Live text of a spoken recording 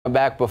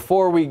Back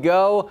before we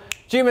go,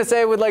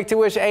 GMSA would like to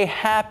wish a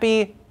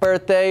happy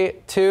birthday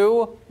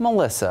to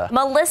Melissa.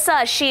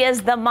 Melissa, she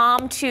is the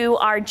mom to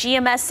our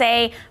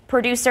GMSA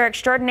producer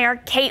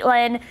extraordinaire,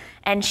 Caitlin,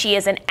 and she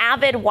is an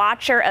avid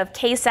watcher of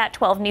KSAT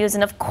 12 News.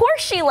 And of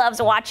course, she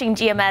loves watching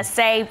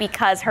GMSA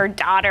because her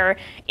daughter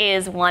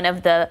is one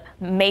of the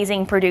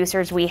amazing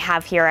producers we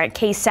have here at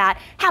KSAT.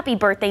 Happy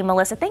birthday,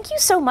 Melissa. Thank you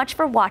so much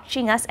for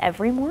watching us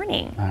every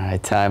morning. All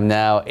right, time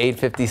now,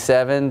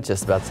 8:57,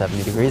 just about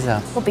 70 degrees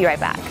out. We'll be right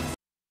back.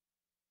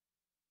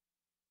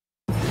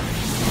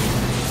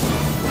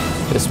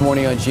 This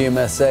morning on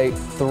GMSA,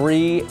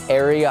 3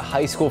 area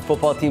high school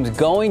football teams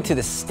going to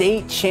the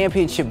state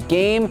championship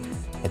game.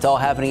 It's all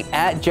happening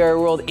at Jerry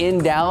World in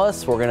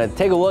Dallas. We're going to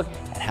take a look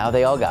at how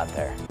they all got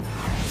there.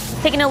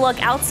 Taking a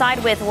look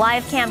outside with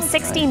live cam,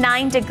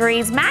 69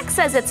 degrees. Max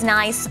says it's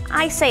nice.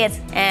 I say it's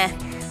eh.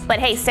 But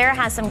hey, Sarah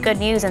has some good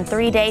news. In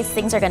 3 days,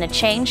 things are going to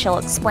change. She'll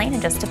explain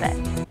in just a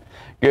bit.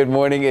 Good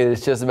morning. It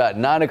is just about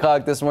 9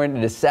 o'clock this morning.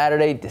 It is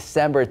Saturday,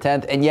 December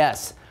 10th. And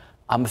yes,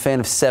 I'm a fan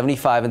of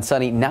 75 and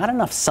sunny. Not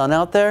enough sun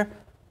out there,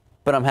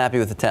 but I'm happy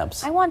with the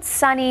temps. I want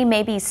sunny,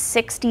 maybe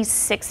 60,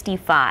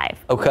 65.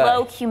 Okay.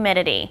 Low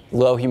humidity.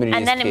 Low humidity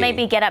And then is it key.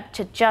 maybe get up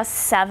to just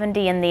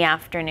 70 in the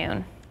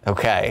afternoon.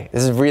 Okay.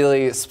 This is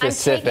really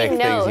specific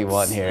things you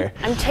want here.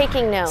 I'm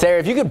taking notes. Sarah,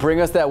 if you could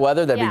bring us that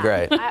weather, that'd be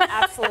great.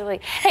 Absolutely.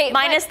 Hey,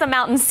 Minus the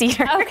mountain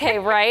cedar. Okay,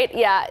 right.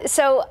 Yeah.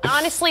 So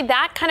honestly,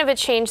 that kind of a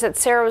change that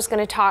Sarah was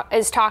going to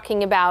is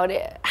talking about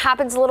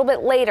happens a little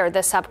bit later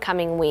this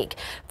upcoming week.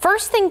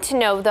 First thing to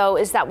know, though,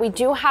 is that we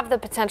do have the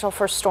potential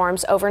for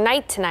storms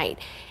overnight tonight.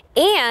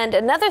 And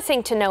another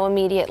thing to know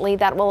immediately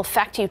that will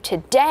affect you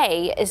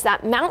today is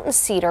that mountain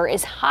cedar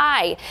is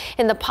high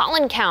in the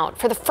pollen count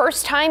for the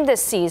first time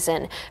this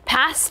season,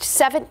 past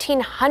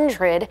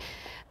 1,700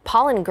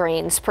 pollen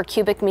grains per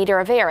cubic meter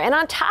of air. And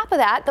on top of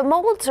that, the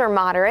molds are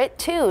moderate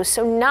too,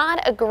 so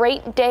not a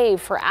great day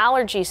for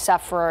allergy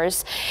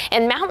sufferers.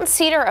 And mountain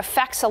cedar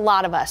affects a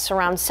lot of us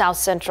around south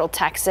central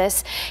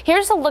Texas.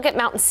 Here's a look at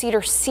mountain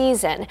cedar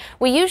season.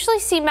 We usually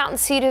see mountain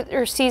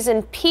cedar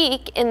season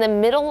peak in the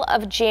middle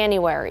of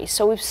January,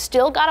 so we've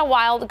still got a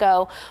while to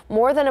go,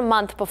 more than a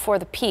month before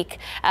the peak,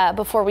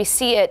 before we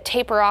see it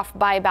taper off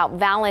by about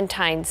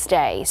Valentine's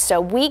Day. So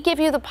we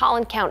give you the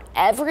pollen count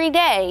every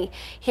day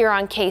here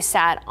on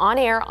KSAT, on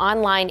air,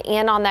 online,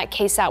 and on that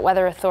KSAT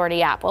Weather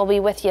Authority app. We'll be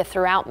with you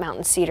throughout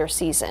mountain cedar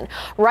season.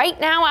 Right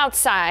now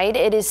outside,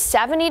 it is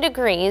 70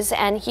 degrees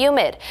and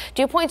humid.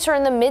 Dew points are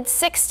in the mid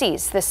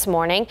 60s this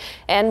morning,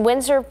 and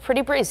winds are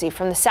pretty breezy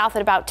from the south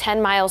at about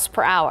 10 miles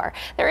per hour.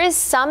 There is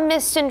some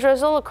mist and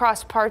drizzle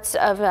across parts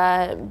of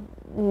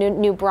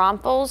New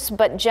Braunfels,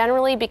 but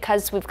generally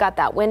because we've got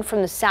that wind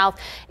from the south,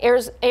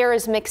 air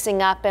is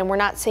mixing up and we're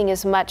not seeing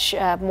as much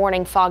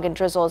morning fog and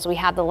drizzle as we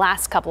had the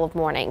last couple of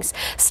mornings.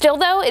 Still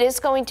though, it is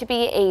going to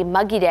be a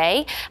muggy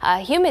day, a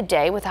humid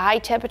day with a high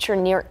temperature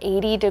near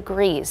 80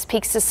 degrees,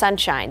 peaks of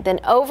sunshine. Then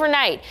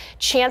overnight,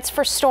 chance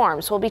for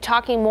storms. We'll be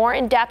talking more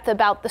in depth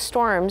about the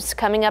storms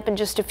coming up in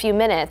just a few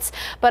minutes,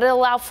 but it'll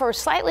allow for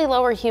slightly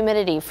lower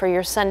humidity for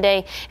your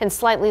Sunday and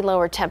slightly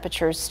lower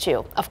temperatures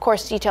too. Of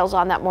course, details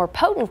on that more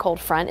potent cold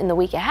front in the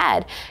week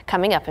ahead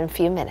coming up in a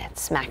few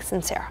minutes. Max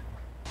and Sarah.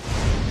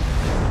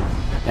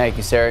 Thank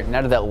you, Sarah.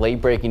 Now to that late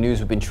breaking news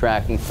we've been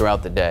tracking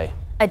throughout the day.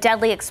 A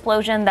deadly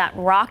explosion that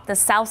rocked the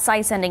south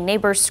side, sending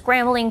neighbors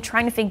scrambling,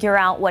 trying to figure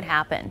out what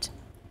happened.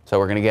 So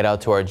we're going to get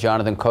out to our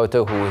Jonathan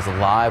Cotto, who is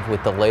live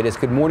with the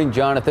latest. Good morning,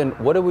 Jonathan.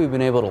 What have we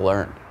been able to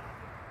learn?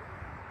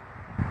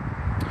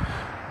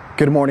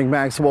 Good morning,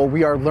 Max. Well,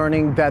 we are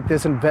learning that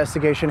this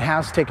investigation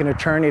has taken a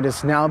turn. It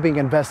is now being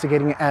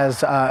investigated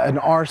as an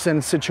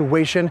arson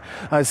situation.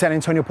 San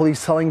Antonio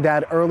police telling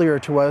that earlier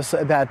to us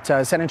that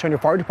San Antonio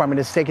Fire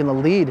Department is taking the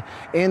lead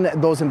in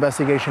those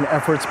investigation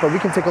efforts. But we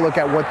can take a look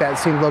at what that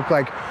scene looked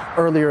like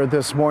earlier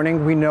this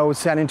morning. We know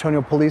San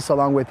Antonio police,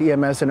 along with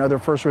EMS and other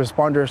first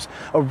responders,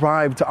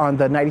 arrived on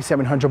the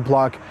 9700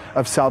 block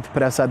of South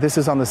Presa. This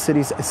is on the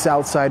city's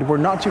south side. We're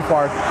not too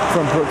far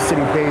from Brook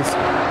City Base.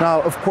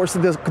 Now, of course,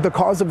 the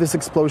cause of this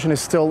explosion is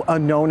still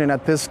unknown, and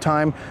at this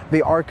time they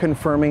are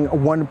confirming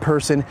one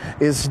person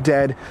is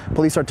dead.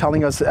 Police are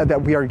telling us that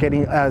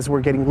as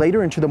we're getting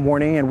later into the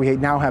morning and we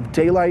now have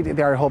daylight,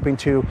 they are hoping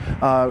to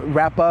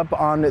wrap up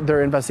on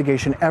their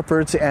investigation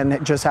efforts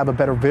and just have a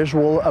better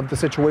visual of the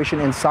situation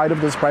inside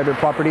of this private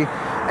property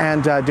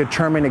and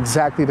determine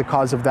exactly the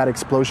cause of that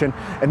explosion.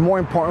 And more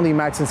importantly,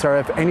 Max and Sarah,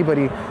 if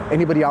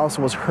anybody else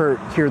was hurt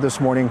here this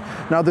morning.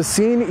 Now, the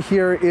scene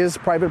here is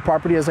private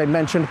property, as I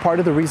mentioned. Part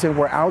of the reason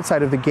we're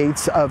outside of the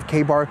gates of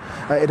K-Bar,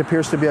 it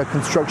appears to be a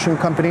construction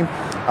company.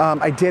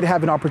 I did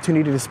have an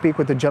opportunity to speak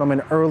with a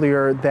gentleman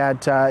earlier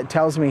that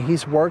tells me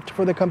he's worked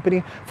for the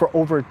company for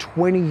over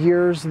 20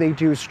 years. They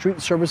do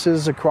street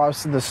services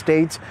across the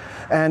state.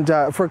 And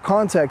for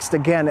context,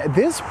 again,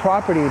 this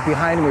property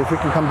behind me, if we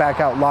can come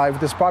back out live,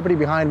 this property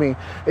behind me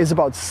is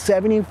about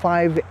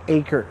 75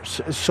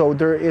 acres. So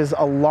there is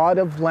a lot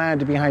of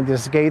land behind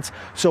these gates.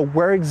 So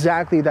where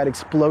exactly that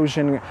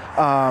explosion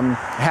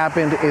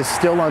happened is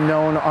still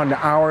unknown on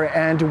our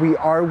end. We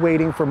are are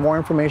waiting for more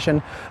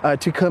information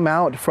to come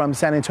out from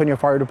San Antonio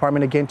Fire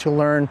Department again to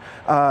learn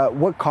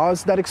what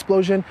caused that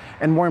explosion,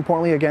 and more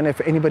importantly, again,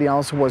 if anybody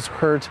else was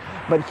hurt.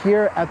 But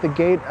here at the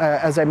gate,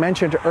 as I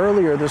mentioned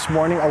earlier this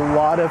morning, a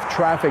lot of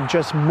traffic.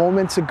 Just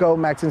moments ago,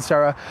 Max and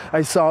Sarah,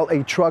 I saw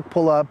a truck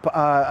pull up.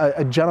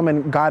 A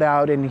gentleman got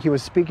out and he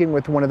was speaking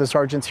with one of the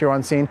sergeants here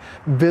on scene,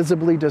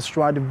 visibly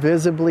distraught,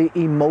 visibly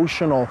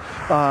emotional.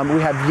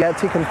 We have yet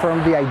to confirm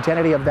the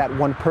identity of that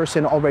one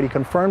person, already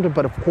confirmed,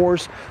 but of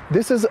course,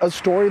 this is a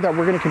story that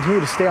we're going to continue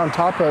to stay on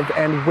top of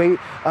and wait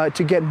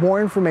to get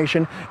more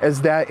information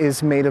as that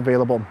is made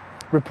available.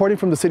 Reporting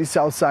from the city's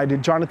south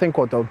side, Jonathan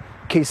Cotto,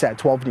 KSAT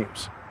 12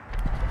 News.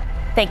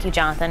 Thank you,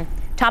 Jonathan.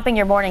 Topping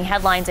your morning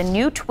headlines, a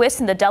new twist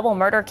in the double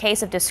murder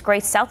case of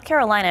disgraced South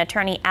Carolina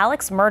attorney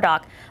Alex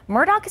Murdaugh.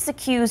 Murdaugh is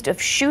accused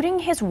of shooting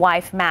his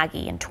wife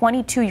Maggie and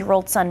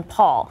 22-year-old son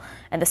Paul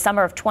in the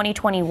summer of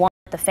 2021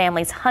 at the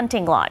family's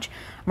hunting lodge.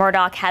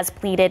 Murdaugh has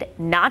pleaded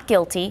not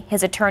guilty.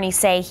 His attorneys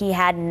say he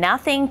had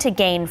nothing to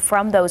gain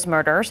from those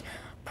murders.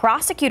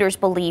 Prosecutors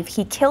believe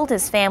he killed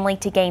his family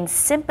to gain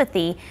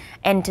sympathy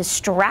and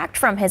distract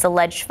from his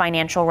alleged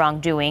financial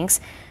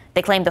wrongdoings.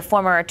 They claim the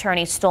former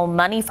attorney stole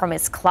money from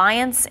his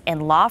clients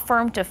and law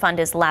firm to fund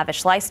his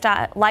lavish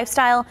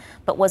lifestyle,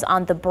 but was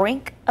on the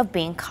brink of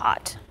being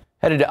caught.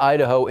 Headed to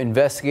Idaho,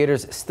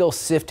 investigators still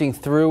sifting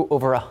through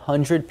over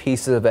 100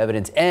 pieces of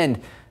evidence,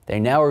 and they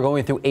now are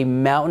going through a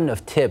mountain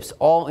of tips,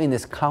 all in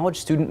this college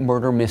student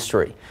murder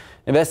mystery.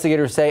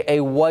 Investigators say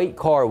a white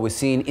car was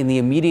seen in the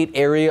immediate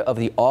area of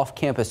the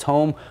off-campus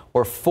home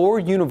where 4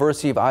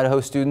 University of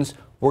Idaho students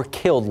were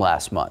killed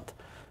last month.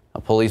 Now,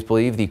 police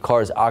believe the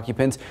car's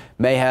occupants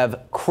may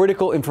have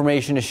critical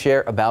information to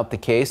share about the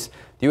case.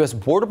 The U.S.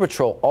 Border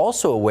Patrol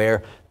also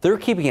aware they're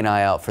keeping an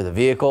eye out for the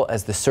vehicle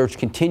as the search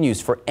continues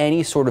for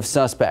any sort of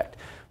suspect.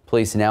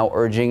 Police now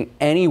urging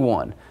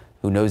anyone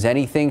who knows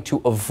anything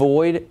to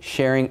avoid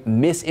sharing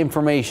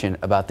misinformation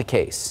about the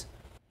case.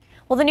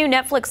 Well, the new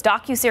Netflix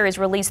docuseries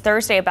released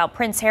Thursday about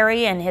Prince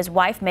Harry and his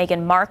wife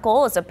Meghan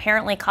Markle is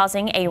apparently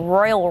causing a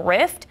royal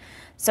rift.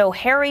 So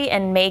Harry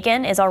and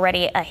Meghan is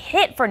already a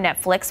hit for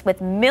Netflix with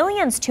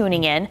millions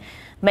tuning in.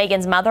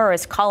 Meghan's mother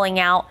is calling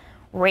out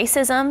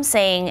racism,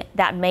 saying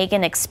that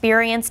Meghan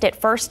experienced it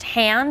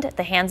firsthand at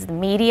the hands of the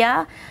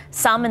media.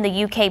 Some in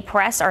the UK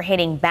press are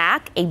hitting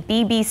back. A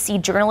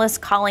BBC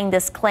journalist calling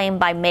this claim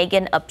by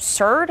Meghan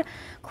absurd.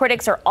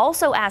 Critics are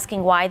also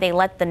asking why they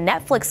let the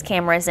Netflix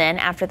cameras in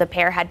after the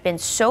pair had been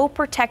so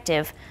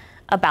protective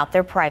about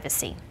their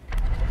privacy.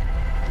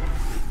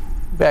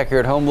 Back here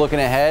at home looking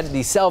ahead,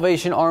 the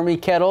Salvation Army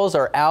kettles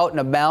are out and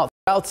about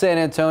throughout San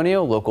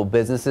Antonio. Local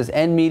businesses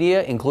and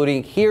media,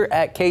 including here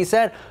at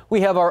KSAT,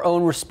 we have our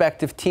own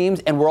respective teams,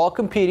 and we're all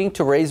competing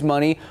to raise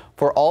money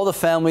for all the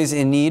families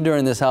in need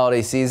during this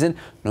holiday season.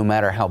 No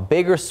matter how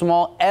big or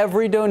small,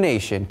 every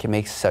donation can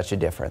make such a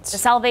difference. The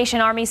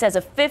Salvation Army says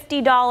a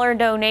 $50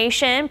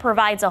 donation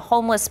provides a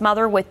homeless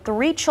mother with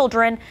 3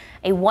 children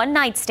a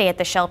one-night stay at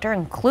the shelter,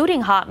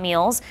 including hot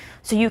meals.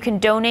 So you can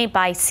donate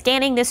by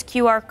scanning this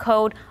QR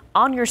code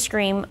on your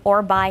screen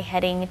or by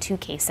heading to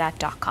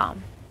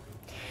KSAT.com.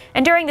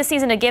 And during the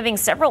season of giving,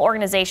 several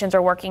organizations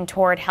are working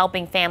toward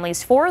helping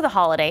families for the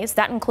holidays.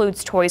 That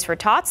includes Toys for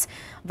Tots.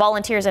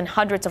 Volunteers and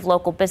hundreds of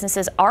local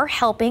businesses are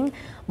helping.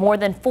 More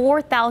than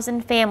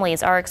 4,000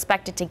 families are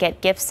expected to get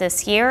gifts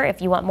this year.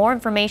 If you want more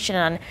information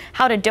on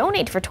how to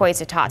donate for Toys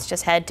for Tots,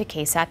 just head to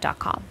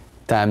KSAT.com.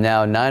 Time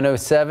now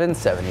 9:07,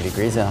 70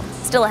 degrees out.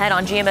 Still ahead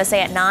on GMSA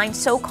at 9,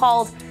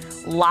 so-called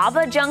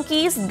lava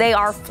junkies. They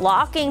are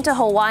flocking to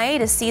Hawaii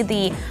to see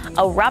the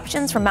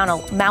eruptions from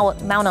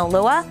Mauna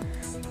Loa.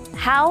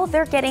 How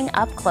they're getting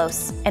up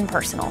close and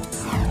personal.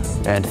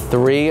 And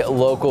 3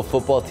 local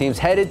football teams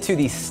headed to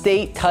the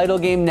state title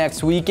game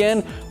next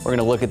weekend. We're going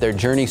to look at their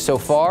journey so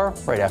far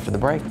right after the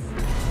break.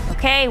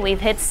 Okay,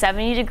 we've hit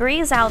 70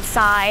 degrees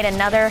outside.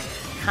 Another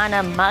kind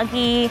of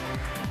muggy,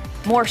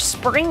 more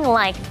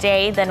spring-like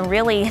day than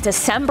really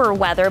December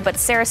weather. But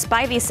Sarah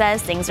Spivey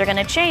says things are going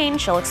to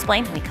change. She'll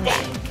explain when we come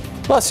back.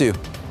 Bless you.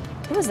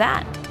 Who was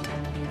that?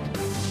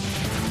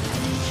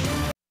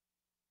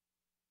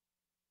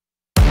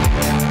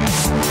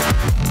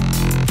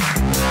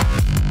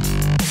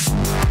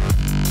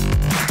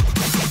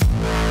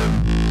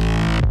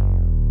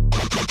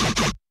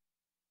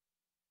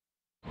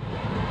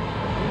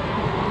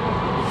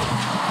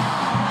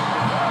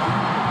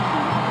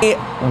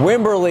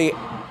 Wimberley,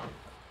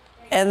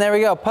 and there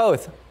we go,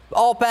 Poth,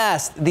 all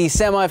past the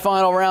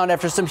semifinal round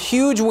after some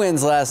huge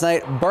wins last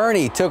night.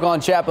 Bernie took on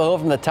Chapel Hill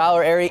from the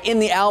Tyler area in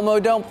the Alamo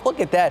Dome. Look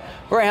at that.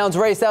 Greyhounds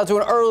raced out to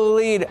an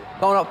early lead,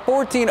 going up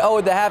 14-0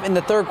 at the half in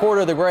the third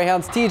quarter. The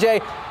Greyhounds,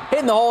 TJ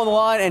hitting the hole in the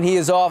line, and he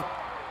is off.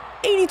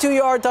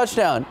 82-yard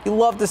touchdown. You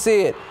love to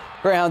see it.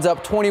 Greyhounds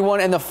up 21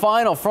 in the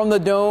final from the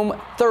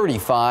Dome,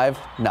 35-0.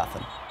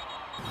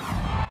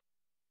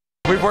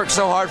 We've worked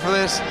so hard for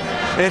this,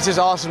 and it's just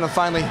awesome to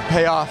finally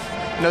pay off.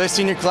 You know, this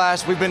senior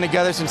class, we've been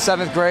together since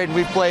 7th grade, and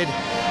we've played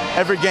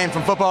every game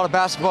from football to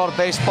basketball to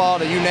baseball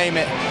to you name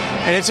it.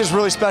 and it's just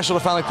really special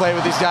to finally play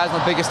with these guys on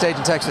the biggest stage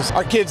in Texas.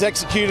 Our kids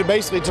executed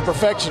basically to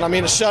perfection. I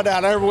mean, a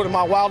shutout. Everyone in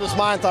my wildest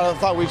mind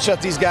thought we'd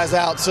shut these guys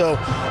out. So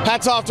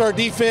hats off to our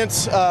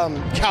defense.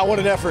 God, what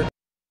an effort.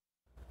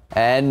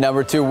 And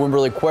number 2,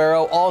 Wimberley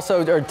Cuero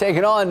also are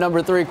taking on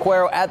number 3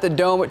 Cuero at the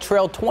Dome.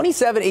 Trailed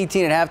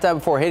 27-18 at halftime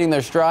before hitting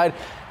their stride.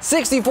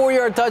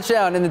 64-yard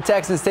touchdown, and the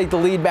Texans take the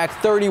lead back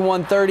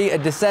 31-30.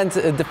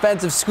 A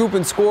defensive scoop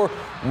and score.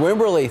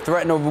 Wimberley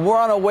threatened to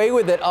run away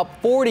with it,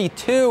 up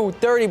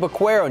 42-30, but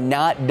Cuero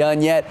not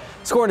done yet.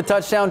 Scoring a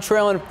touchdown,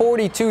 trailing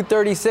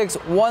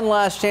 42-36. One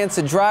last chance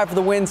to drive for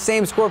the win.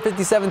 Same score,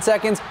 57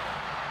 seconds.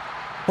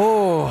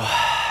 Oh,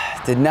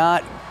 did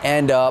not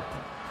end up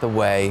the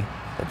way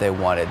that they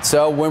wanted.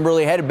 So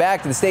Wimberley headed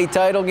back to the state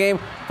title game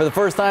for the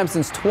first time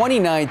since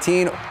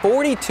 2019.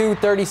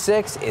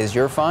 42-36 is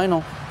your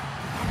final.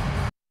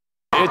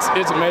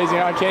 It's amazing.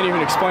 I can't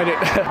even explain it.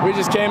 We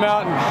just came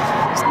out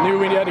and knew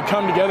we had to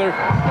come together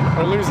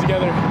or lose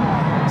together.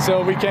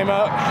 So we came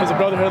out as a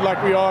brotherhood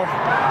like we are,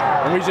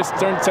 and we just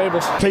turned the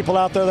tables. People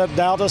out there that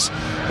doubt us,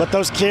 but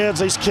these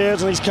kids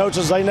and these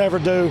coaches, they never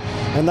do.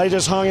 And they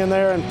just hung in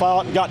there and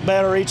fought and got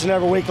better each and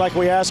every week like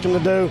we asked them to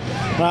do.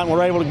 Right, and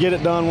we're able to get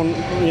it done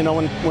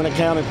when it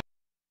counted.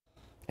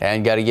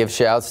 And got to give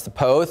shouts to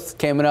Poth,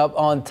 coming up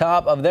on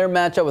top of their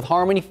matchup with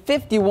Harmony,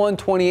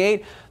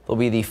 51-28. They'll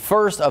be the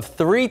first of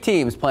 3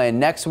 teams playing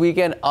next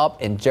weekend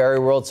up in Jerry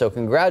World. So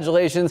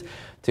congratulations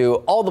to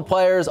all the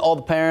players, all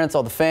the parents,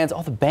 all the fans,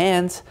 all the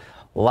bands.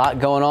 A lot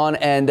going on.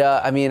 And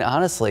I mean,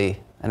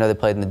 honestly, I know they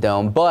played in the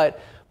Dome, but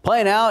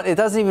playing out, it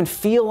doesn't even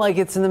feel like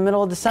it's in the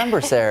middle of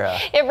December, Sarah.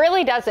 It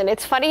really doesn't.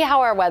 It's funny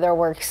how our weather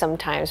works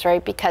sometimes,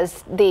 right?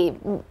 Because the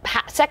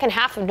second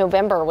half of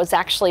November was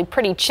actually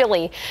pretty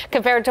chilly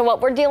compared to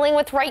what we're dealing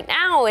with right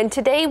now. And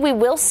today we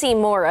will see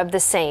more of the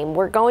same.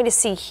 We're going to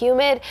see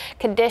humid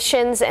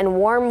conditions and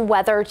warm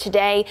weather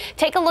today.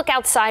 Take a look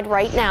outside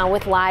right now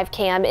with live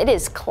cam. It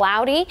is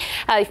cloudy.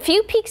 A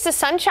few peaks of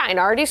sunshine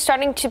already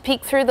starting to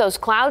peek through those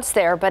clouds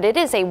there, but it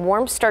is a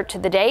warm start to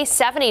the day,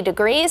 70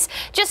 degrees.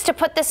 Just to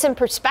put this in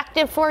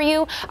perspective for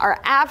you, our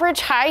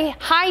average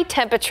high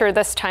temperature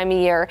this time of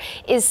year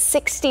is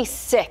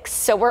 66.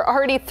 So we're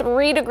already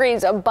 3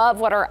 degrees above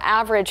what our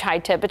average high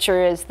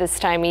temperature is this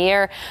time of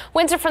year.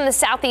 Winds are from the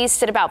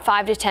southeast at about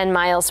 5 to 10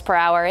 miles per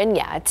hour. And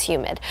yeah, it's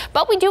humid.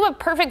 But we do have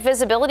perfect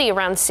visibility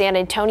around San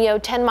Antonio,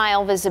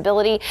 10-mile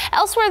visibility.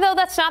 Elsewhere, though,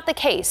 that's not the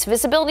case.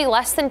 Visibility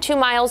less than 2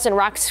 miles in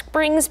Rock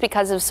Springs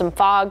because of some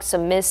fog,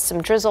 some mist,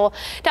 some drizzle.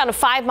 Down to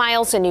 5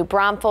 miles in New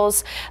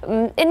Braunfels.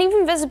 And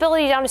even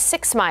visibility down to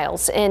 6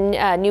 miles in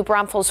New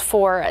Braunfels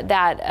for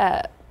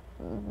that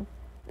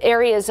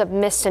areas of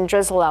mist and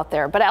drizzle out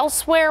there. But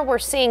elsewhere, we're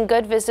seeing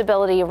good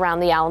visibility around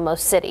the Alamo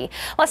City.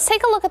 Let's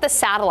take a look at the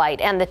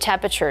satellite and the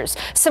temperatures.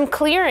 Some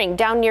clearing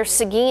down near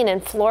Seguin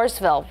and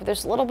Floresville.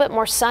 There's a little bit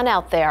more sun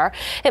out there.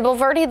 In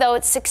Bulverde, though,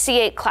 it's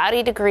 68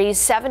 cloudy degrees,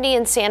 70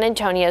 in San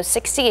Antonio,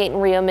 68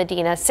 in Rio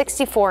Medina,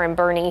 64 in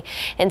Bernie,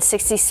 and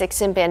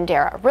 66 in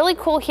Bandera. Really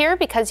cool here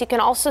because you can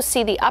also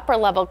see the upper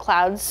level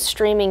clouds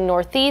streaming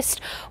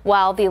northeast,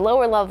 while the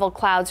lower level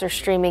clouds are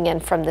streaming in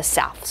from the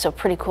south. So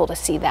pretty cool to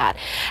see that.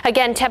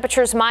 Again,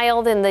 temperatures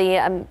mild in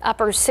the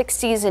upper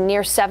 60s and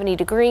near 70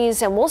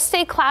 degrees, and we'll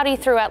stay cloudy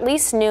through at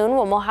least noon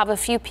when we'll have a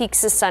few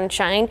peaks of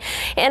sunshine,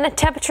 and the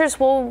temperatures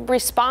will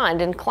respond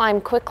and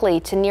climb quickly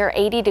to near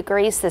 80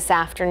 degrees this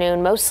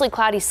afternoon. Mostly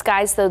cloudy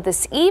skies, though,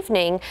 this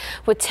evening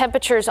with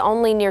temperatures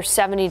only near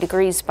 70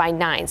 degrees by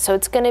 9. So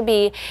it's going to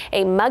be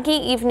a muggy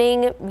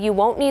evening. You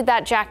won't need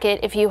that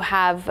jacket if you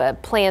have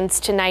plans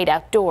tonight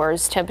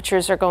outdoors.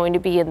 Temperatures are going to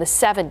be in the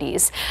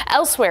 70s.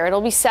 Elsewhere, it'll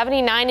be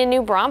 79 in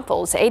New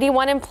Braunfels,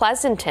 81 in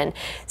Pleasanton,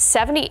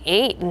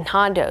 78 in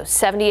Hondo,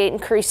 78 in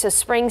Carrizo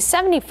Springs,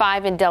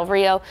 75 in Del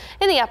Rio,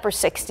 in the upper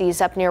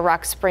 60s up near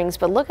Rock Springs.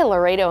 But look at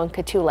Laredo and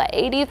Cotulla,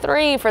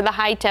 83 for the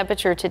high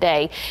temperature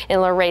today in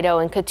Laredo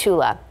and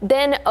Cotulla.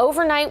 Then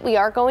overnight, we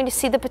are going to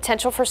see the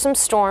potential for some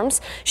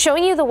storms.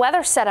 Showing you the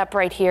weather setup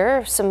right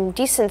here. Some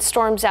decent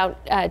storms out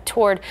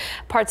toward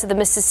parts of the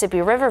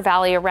Mississippi River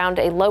Valley around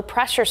a low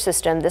pressure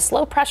system. This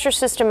low pressure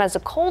system has a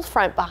cold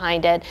front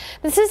behind it.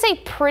 This is a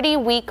pretty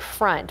weak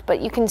front,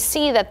 but you can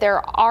see that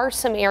there are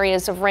some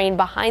areas of rain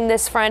behind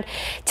this front.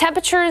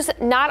 Temperatures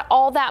not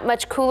all that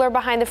much cooler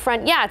behind the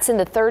front. Yeah, it's in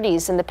the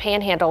 30s in the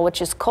Panhandle,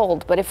 which is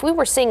cold. But if we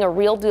were seeing a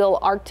real deal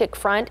Arctic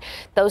front,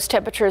 those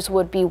temperatures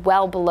would be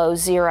well below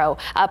zero,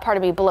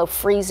 below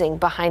freezing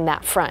behind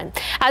that front.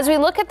 As we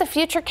look at the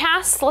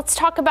futurecast, let's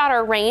talk about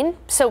our rain.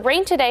 So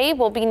rain today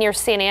will be near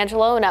San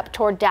Angelo and up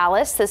toward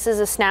Dallas. This is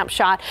a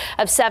snapshot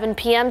of 7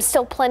 p.m.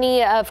 Still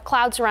plenty of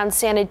clouds around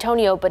San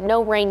Antonio, but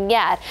no rain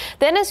yet.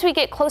 Then as we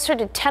get closer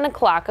to 10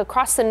 o'clock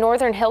across the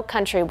northern hill hill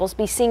country. We'll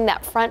be seeing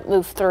that front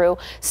move through.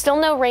 Still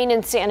no rain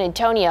in San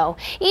Antonio.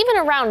 Even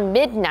around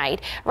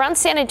midnight, around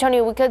San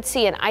Antonio, we could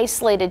see an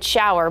isolated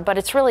shower, but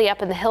it's really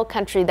up in the hill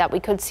country that we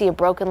could see a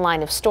broken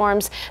line of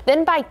storms.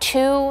 Then by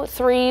 2,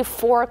 3,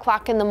 4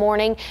 o'clock in the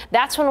morning,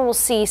 that's when we'll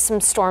see some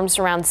storms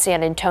around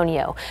San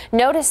Antonio.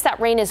 Notice that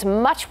rain is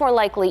much more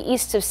likely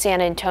east of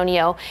San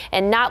Antonio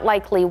and not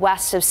likely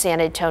west of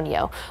San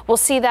Antonio. We'll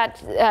see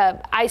that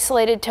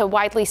isolated to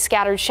widely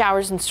scattered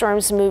showers and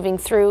storms moving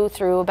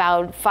through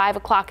about 5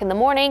 o'clock in the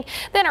morning.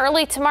 Then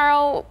early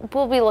tomorrow,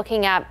 we'll be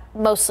looking at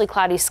mostly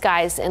cloudy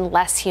skies and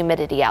less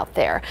humidity out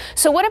there.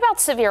 So what about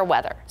severe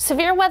weather?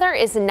 Severe weather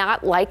is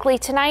not likely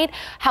tonight.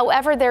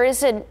 However, there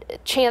is a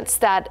chance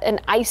that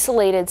an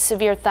isolated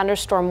severe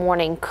thunderstorm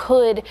warning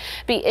could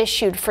be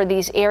issued for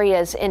these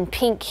areas in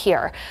pink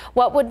here.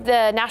 What would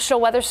the National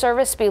Weather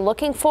Service be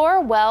looking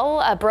for? Well,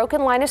 a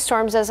broken line of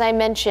storms, as I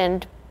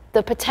mentioned,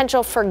 the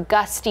potential for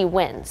gusty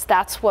winds.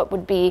 That's what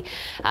would be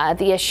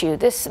the issue.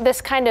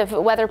 This kind of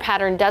weather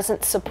pattern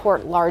doesn't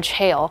support large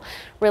hail,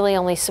 really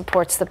only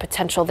supports the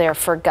potential there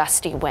for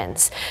gusty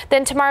winds.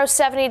 Then tomorrow,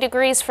 70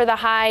 degrees for the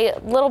high, a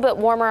little bit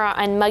warmer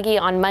and muggy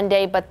on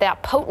Monday, but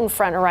that potent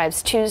front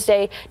arrives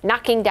Tuesday,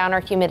 knocking down our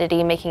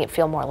humidity, making it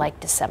feel more like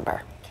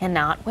December.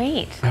 Cannot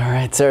wait. All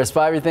right, Sarah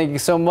Spivey, thank you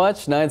so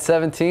much.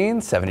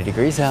 9:17, 70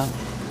 degrees out.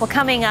 Well,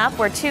 coming up,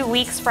 we're 2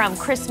 weeks from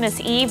Christmas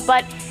Eve,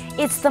 but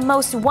it's the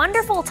most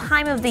wonderful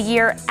time of the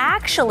year,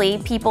 actually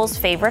people's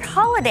favorite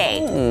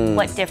holiday.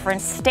 What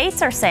different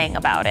states are saying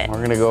about it. We're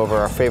going to go over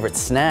our favorite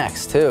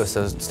snacks, too,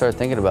 so start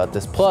thinking about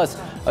this. Plus,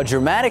 a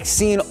dramatic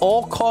scene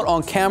all caught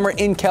on camera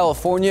in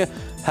California.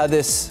 How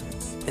this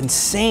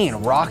insane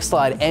rock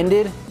slide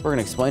ended, we're going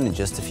to explain in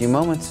just a few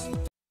moments.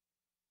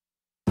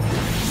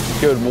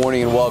 Good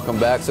morning and welcome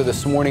back. So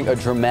this morning, a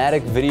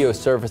dramatic video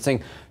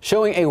surfacing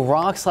showing a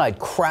rock slide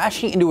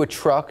crashing into a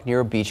truck near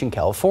a beach in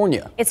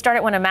California. It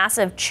started when a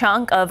massive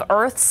chunk of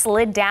earth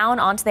slid down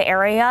onto the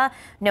area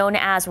known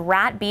as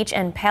Rat Beach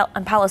and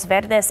Palos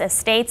Verdes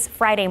Estates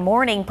Friday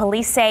morning.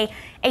 Police say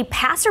a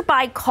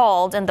passerby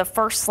called in the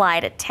first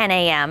slide at 10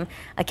 a.m.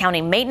 A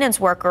county maintenance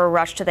worker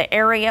rushed to the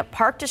area,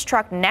 parked his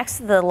truck next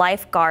to the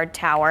lifeguard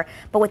tower,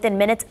 but within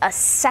minutes, a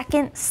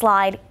second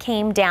slide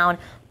came down,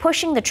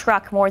 pushing the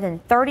truck more than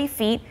 30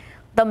 feet.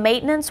 The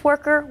maintenance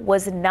worker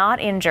was not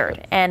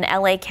injured, and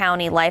LA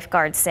County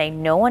lifeguards say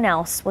no one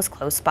else was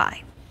close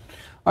by.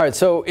 All right,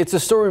 so it's a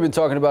story we've been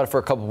talking about for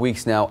a couple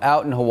weeks now.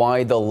 Out in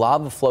Hawaii, the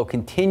lava flow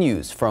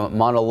continues from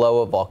Mauna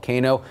Loa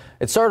volcano.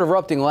 It started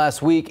erupting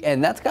last week,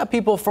 and that's got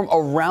people from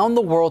around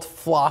the world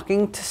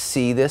flocking to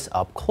see this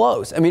up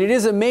close. I mean, it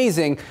is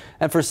amazing,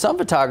 and for some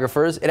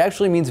photographers, it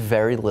actually means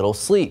very little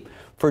sleep.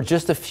 For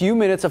just a few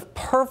minutes of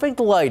perfect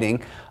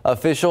lighting,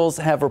 officials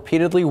have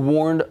repeatedly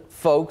warned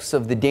folks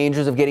of the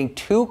dangers of getting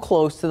too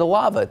close to the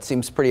lava. It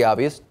seems pretty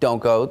obvious.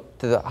 Don't go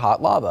to the hot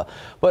lava.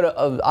 But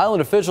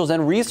island officials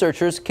and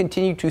researchers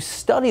continue to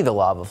study the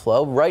lava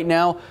flow. Right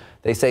now,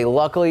 they say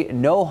luckily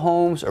no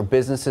homes or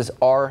businesses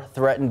are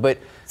threatened. But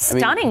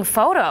stunning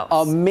photos.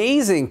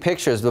 Amazing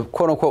pictures, the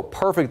quote unquote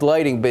perfect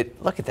lighting. But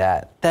look at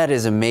that. That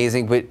is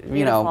amazing. But,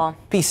 you know,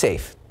 be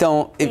safe.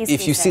 Don't,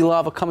 if you see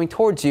lava coming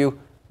towards you,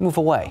 move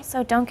away.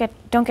 So don't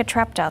get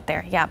trapped out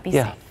there. Yeah, be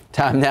safe.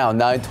 Time now,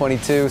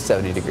 9:22,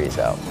 70 degrees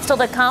out. Still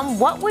to come,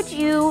 what would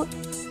you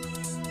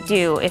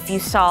do if you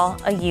saw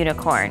a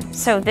unicorn?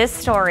 So this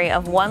story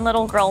of one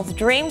little girl's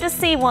dream to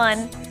see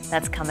one,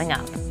 that's coming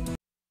up.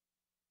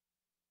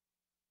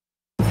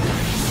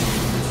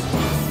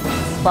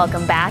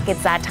 Welcome back.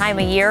 It's that time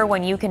of year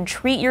when you can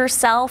treat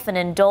yourself and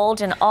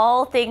indulge in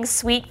all things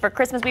sweet for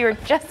Christmas. We were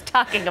just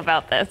talking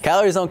about this.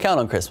 Calories don't count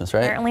on Christmas,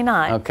 right? Apparently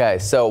not. Okay,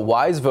 so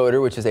Wise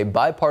Voter, which is a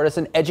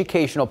bipartisan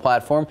educational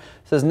platform,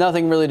 says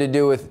nothing really to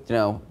do with,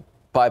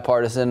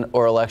 bipartisan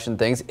or election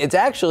things. It's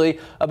actually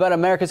about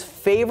America's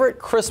favorite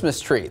Christmas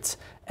treats.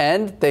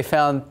 And they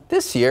found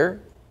this year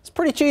it's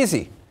pretty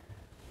cheesy.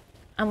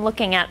 I'm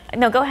looking at,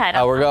 no, go ahead.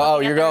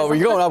 You're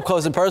going up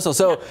close and personal.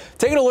 So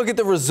taking a look at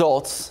the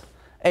results.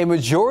 A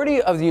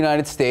majority of the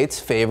United States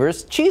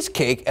favors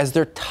cheesecake as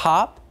their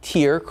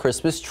top-tier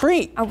Christmas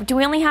treat. Oh, do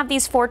we only have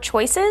these 4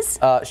 choices?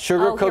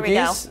 Sugar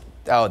cookies.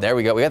 Oh, there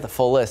we go. We got the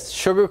full list.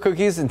 Sugar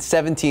cookies in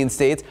 17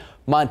 states.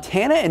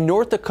 Montana and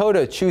North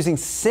Dakota choosing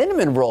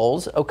cinnamon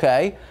rolls.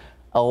 Okay.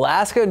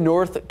 Alaska,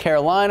 North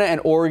Carolina,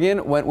 and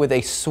Oregon went with a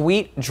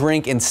sweet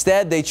drink.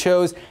 Instead, they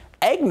chose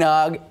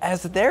eggnog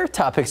as their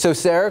top pick. So,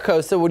 Sarah,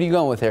 Costa, what are you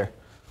going with here?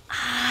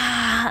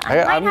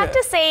 I might have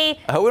to say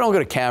I hope we don't go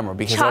to camera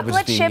because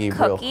chocolate chip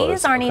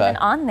cookies aren't even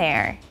on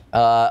there.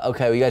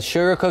 Okay, we got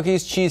sugar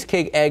cookies,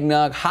 cheesecake,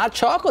 eggnog, hot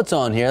chocolate's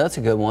on here. That's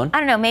a good one. I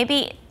don't know,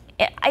 maybe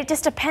it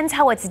just depends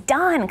how it's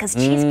done because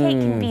cheesecake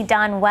can be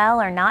done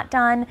well or not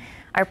done.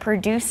 Our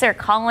producer,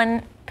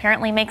 Colin,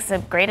 apparently makes the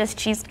greatest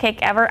cheesecake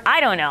ever. I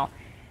don't know.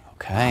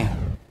 Okay.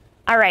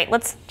 All right,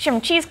 let's from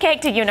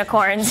cheesecake to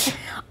unicorns.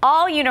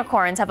 All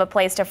unicorns have a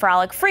place to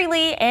frolic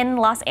freely in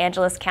Los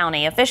Angeles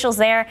County. Officials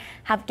there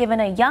have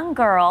given a young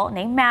girl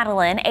named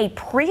Madeline a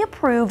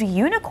pre-approved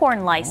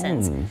unicorn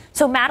license.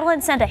 So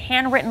Madeline sent a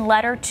handwritten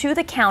letter to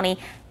the county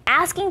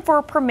asking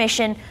for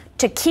permission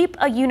to keep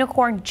a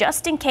unicorn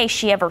just in case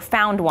she ever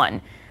found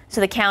one.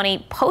 So the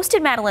county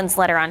posted Madeline's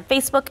letter on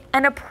Facebook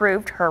and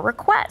approved her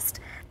request.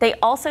 They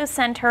also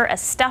sent her a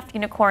stuffed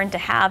unicorn to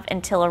have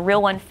until a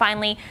real one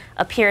finally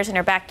appears in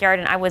her backyard.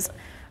 And I was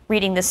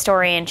reading this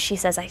story, and she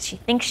says she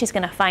thinks she's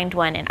going to find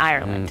one in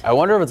Ireland. I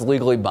wonder if it's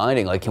legally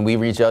binding. Like, can we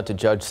reach out to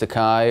Judge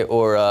Sakai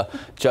or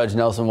Judge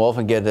Nelson Wolf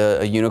and get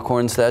a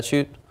unicorn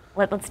statute?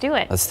 Let's do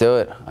it. Let's do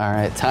it. All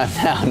right, time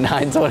now,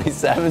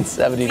 9:27,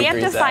 70 We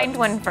degrees have to out. find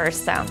one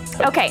first, though.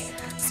 Okay,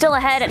 still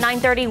ahead at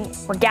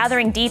 9:30, we're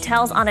gathering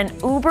details on an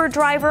Uber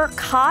driver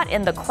caught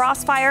in the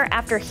crossfire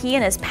after he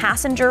and his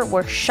passenger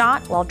were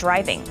shot while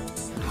driving.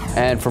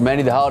 And for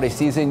many, the holiday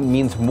season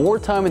means more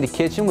time in the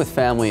kitchen with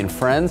family and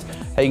friends.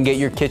 How you can get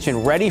your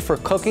kitchen ready for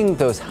cooking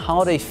those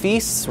holiday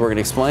feasts, we're going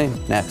to explain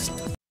next.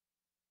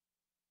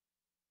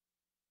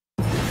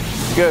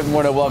 Good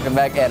morning, welcome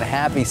back, and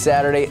happy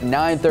Saturday,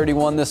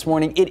 9:31 this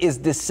morning. It is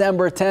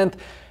December 10th.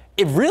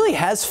 It really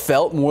has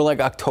felt more like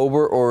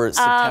October or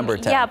September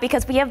 10th. Yeah,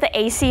 because we have the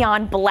AC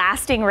on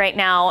blasting right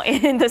now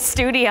in the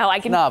studio. I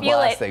can not feel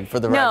blasting, it. for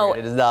the no, record.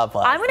 It is not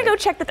blasting. I'm going to go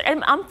check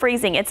I'm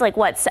freezing. It's like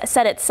what,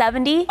 set at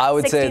 70? I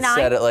would 69? say it's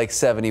set at like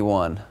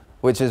 71,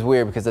 which is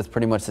weird because that's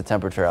pretty much the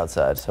temperature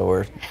outside. So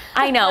we're.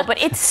 I know,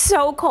 but it's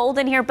so cold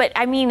in here. But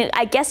I mean,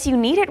 I guess you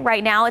need it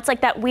right now. It's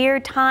like that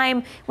weird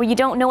time where you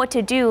don't know what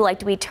to do. Like,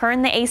 do we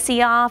turn the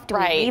AC off? Do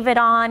we leave it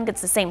on?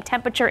 It's the same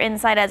temperature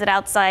inside as it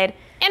outside.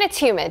 And it's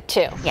humid,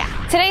 too. Yeah.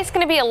 Today's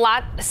going to be a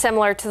lot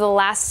similar to the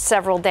last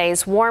several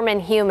days, warm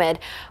and humid.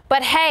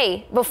 But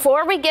hey,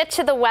 before we get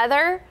to the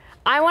weather,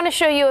 I want to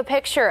show you a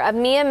picture of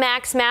me and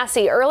Max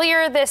Massey.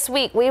 Earlier this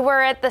week, we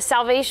were at the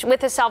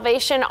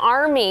Salvation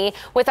Army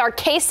with our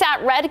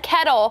KSAT red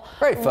kettle,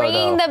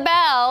 ringing the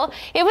bell.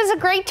 It was a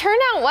great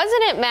turnout,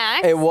 wasn't it,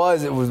 Max? It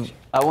was.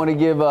 I want to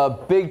give a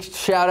big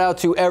shout out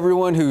to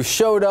everyone who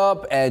showed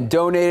up and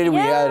donated. Yeah. We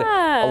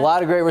had a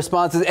lot of great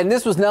responses. And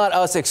this was not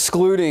us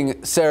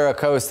excluding Sarah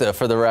Costa,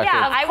 for the record.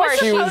 Yeah, I was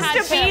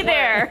supposed to be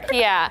there.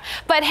 Yeah.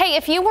 But hey,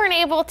 if you weren't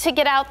able to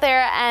get out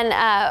there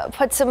and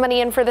put some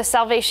money in for the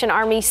Salvation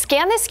Army,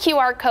 scan this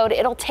QR code.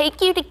 It'll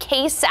take you to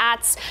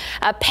KSAT's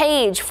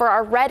page for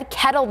our Red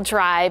Kettle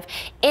Drive.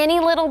 Any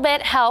little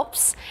bit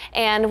helps,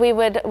 and we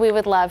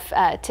would love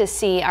to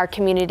see our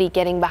community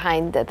getting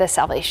behind the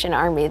Salvation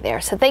Army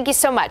there. So thank you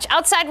so much.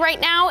 Outside right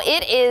now,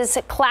 it is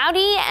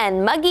cloudy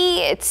and muggy.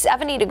 It's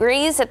 70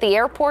 degrees at the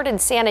airport in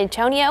San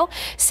Antonio,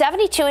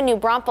 72 in New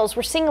Braunfels.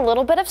 We're seeing a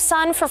little bit of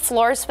sun for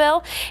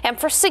Floresville and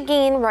for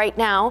Seguin right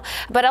now,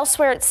 but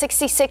elsewhere it's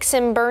 66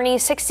 in Boerne,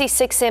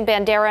 66 in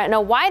Bandera, and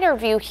a wider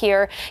view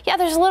here. Yeah,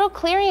 there's a little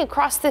clearing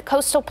across the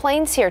coastal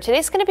plains here.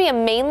 Today's going to be a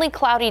mainly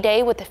cloudy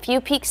day with a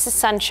few peaks of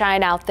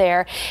sunshine out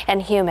there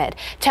and humid.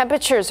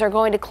 Temperatures are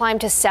going to climb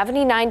to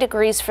 79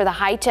 degrees for the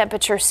high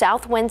temperature,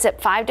 south winds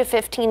at 5 to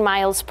 15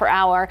 miles per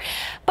hour.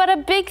 But a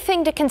big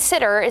thing to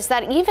consider is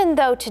that even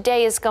though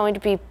today is going to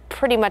be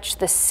pretty much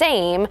the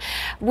same,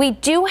 we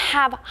do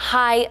have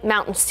high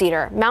mountain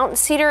cedar. Mountain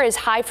cedar is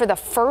high for the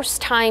first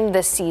time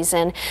this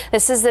season.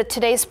 This is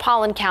today's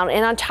pollen count,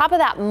 and on top of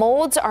that,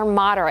 molds are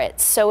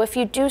moderate. So if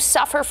you do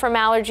suffer from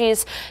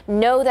allergies,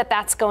 know that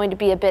that's going to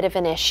be a bit of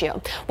an issue.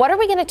 What are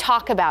we going to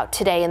talk about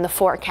today in the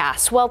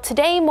forecast? Well,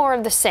 today more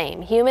of the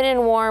same, humid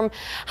and warm,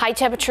 high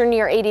temperature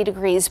near 80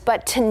 degrees,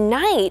 but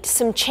tonight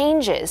some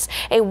changes.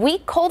 A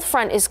weak cold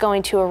front is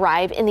going to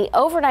arrive. In the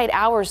overnight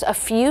hours, a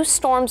few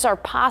storms are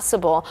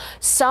possible,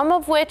 some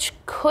of which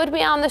could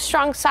be on the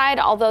strong side,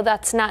 although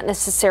that's not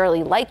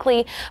necessarily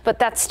likely, but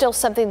that's still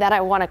something that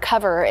I want to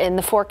cover in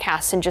the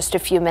forecast in just a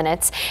few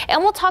minutes.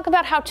 And we'll talk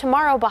about how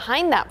tomorrow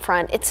behind that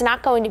front, it's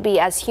not going to be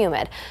as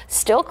humid.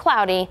 Still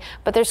cloudy,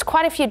 but there's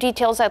quite a few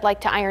details I'd like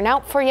to iron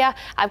out for you.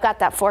 I've got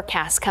that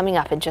forecast coming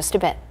up in just a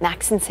bit.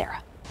 Max and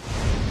Sarah.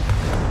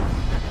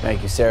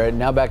 Thank you, Sarah.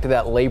 Now back to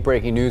that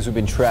late-breaking news we've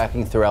been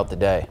tracking throughout the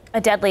day. A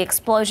deadly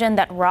explosion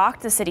that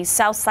rocked the city's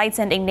south side,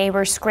 sending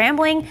neighbors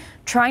scrambling,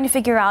 trying to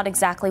figure out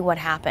exactly what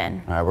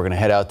happened. All right, we're going to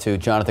head out to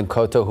Jonathan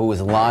Cotto, who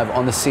is live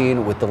on the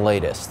scene with the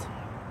latest.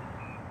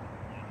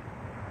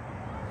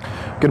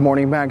 Good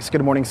morning, Max.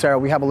 Good morning, Sarah.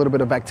 We have a little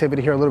bit of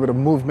activity here, a little bit of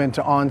movement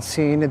on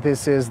scene.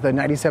 This is the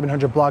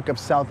 9700 block of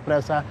South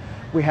Presa.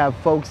 We have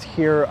folks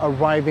here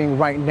arriving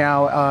right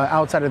now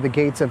outside of the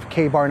gates of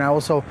K-Bar. And I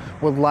also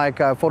would like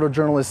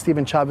photojournalist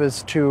Steven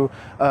Chavez to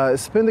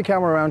spin the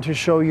camera around to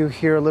show you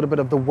here a little bit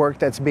of the work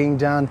that's being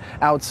done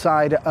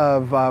outside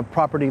of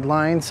property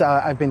lines.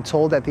 I've been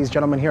told that these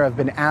gentlemen here have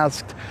been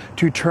asked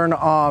to turn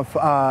off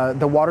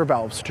the water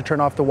valves, to turn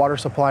off the water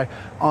supply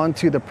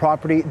onto the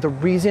property. The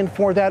reason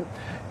for that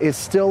is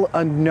still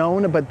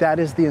unknown, but that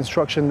is the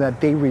instruction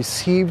that they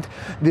received.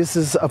 This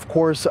is, of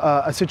course,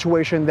 a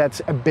situation that's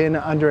been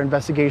under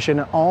investigation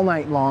all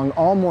night long,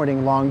 all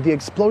morning long. The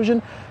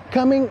explosion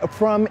coming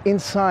from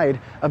inside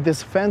of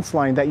this fence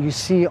line that you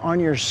see on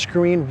your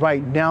screen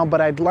right now.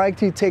 But I'd like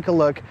to take a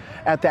look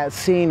at that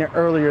scene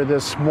earlier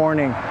this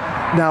morning.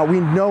 Now, we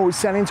know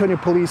San Antonio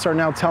police are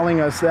now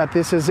telling us that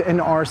this is an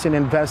arson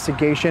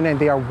investigation, and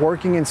they are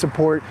working in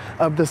support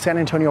of the San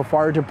Antonio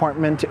Fire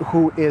Department,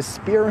 who is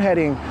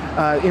spearheading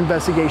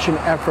investigation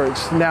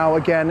efforts. Now,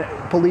 again,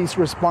 police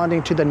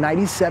responding to the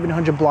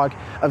 9700 block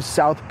of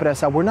South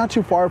Presa. We're not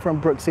too far from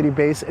Brook City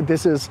Base.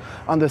 This is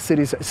on the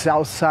city's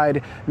south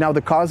side. Now,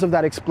 the cause of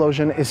that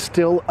explosion is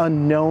still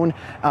unknown,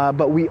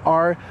 but we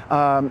are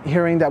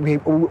hearing that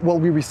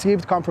we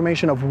received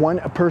confirmation of one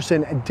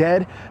person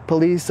dead.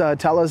 Police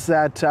tell us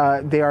that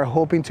they are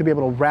hoping to be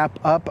able to wrap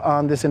up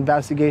on this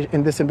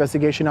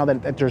investigation now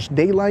that there's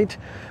daylight.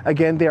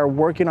 Again, they are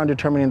working on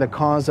determining the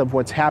cause of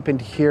what's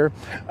happened here.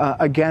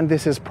 Again,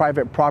 this is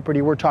private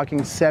property. We're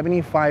talking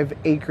 75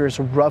 acres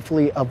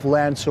roughly of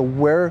land. So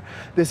where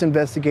this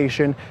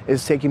investigation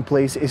is taking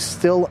place is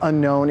still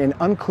unknown and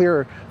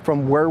unclear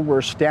from where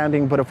we're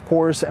standing. But of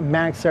course,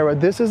 Max, Sarah,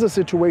 this is a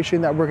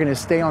situation that we're going to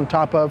stay on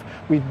top of.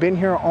 We've been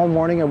here all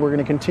morning, and we're going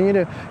to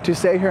continue to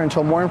stay here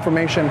until more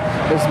information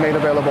is made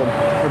available.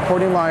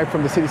 Reporting live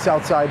from the city's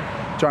south side,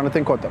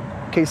 Jonathan Cotto,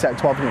 KSAT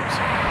 12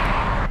 News.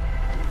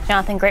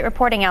 Jonathan, great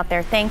reporting out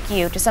there. Thank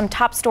you. To some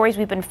top stories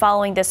we've been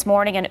following this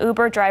morning. An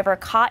Uber driver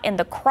caught in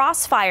the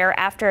crossfire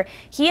after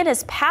he and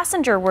his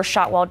passenger were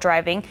shot while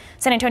driving.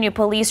 San Antonio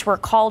police were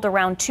called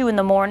around 2 in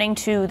the morning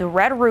to the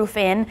Red Roof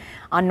Inn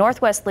on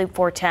Northwest Loop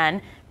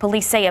 410.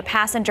 Police say a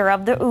passenger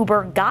of the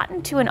Uber got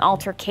into an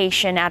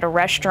altercation at a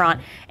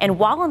restaurant, and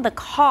while in the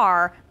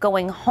car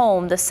going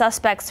home, the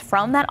suspects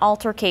from that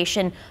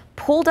altercation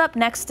pulled up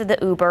next to the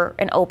Uber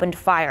and opened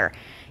fire,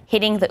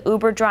 hitting the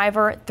Uber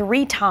driver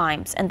 3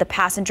 times and the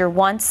passenger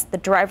once. The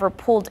driver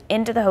pulled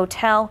into the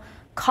hotel,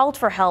 called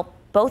for help.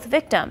 Both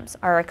victims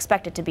are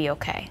expected to be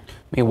okay.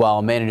 Meanwhile,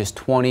 a man in his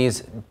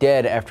 20s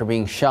dead after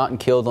being shot and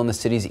killed on the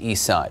city's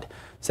east side.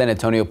 San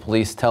Antonio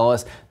police tell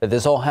us that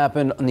this all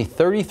happened on the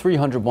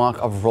 3300 block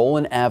of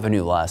Roland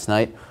Avenue last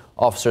night.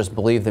 Officers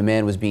believe the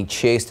man was being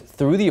chased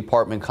through the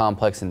apartment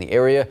complex in the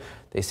area.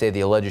 They say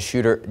the alleged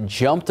shooter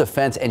jumped a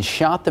fence and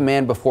shot the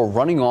man before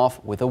running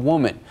off with a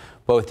woman.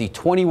 Both the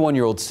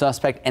 21-year-old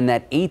suspect and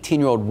that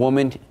 18-year-old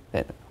woman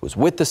that was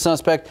with the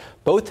suspect,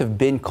 both have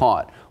been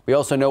caught. We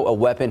also know a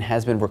weapon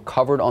has been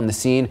recovered on the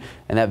scene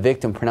and that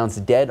victim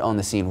pronounced dead on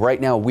the scene. Right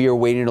now, we are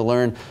waiting to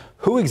learn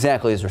who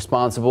exactly is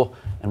responsible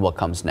and what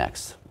comes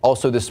next.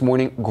 Also this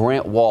morning,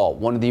 Grant Wahl,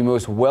 one of the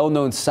most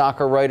well-known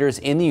soccer writers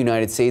in the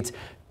United States,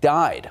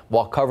 died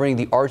while covering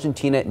the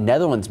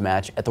Argentina-Netherlands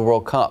match at the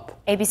World Cup.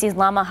 ABC's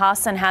Lama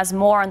Hassan has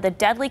more on the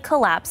deadly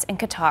collapse in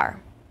Qatar.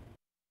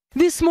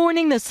 This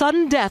morning, the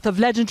sudden death of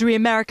legendary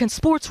American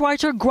sports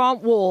writer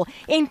Grant Wahl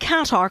in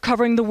Qatar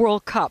covering the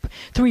World Cup,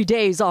 3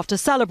 days after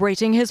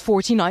celebrating his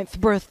 49th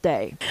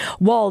birthday.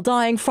 Wahl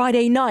dying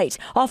Friday night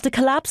after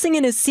collapsing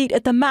in his seat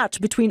at the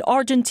match between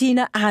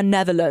Argentina and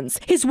Netherlands.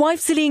 His wife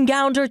Celine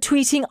Gounder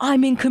tweeting,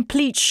 "I'm in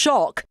complete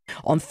shock."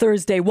 On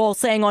Thursday, Wahl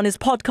saying on his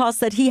podcast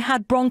that he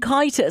had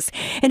bronchitis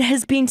and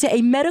has been to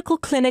a medical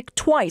clinic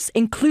twice,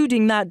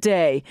 including that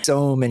day.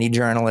 So many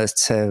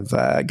journalists have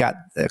got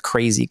a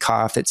crazy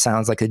cough. It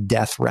sounds like a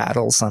death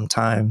rattle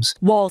sometimes.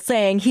 Wahl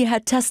saying he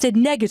had tested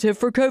negative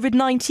for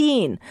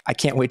COVID-19. I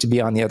can't wait to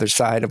be on the other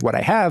side of what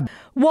I have.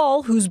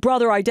 Wahl, whose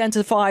brother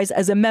identifies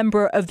as a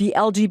member of the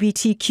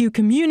LGBTQ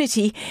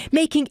community,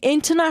 making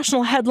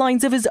international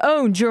headlines of his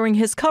own during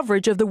his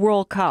coverage of the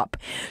World Cup,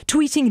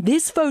 tweeting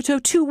this photo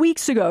 2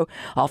 weeks ago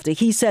after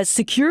he says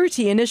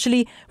security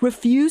initially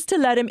refused to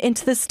let him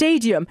into the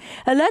stadium,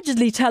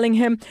 allegedly telling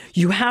him,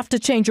 "You have to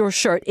change your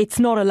shirt, it's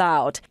not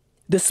allowed."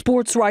 The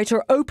sports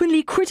writer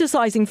openly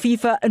criticizing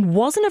FIFA and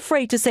wasn't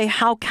afraid to say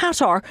how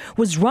Qatar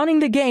was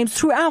running the games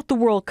throughout the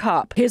World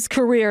Cup. His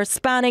career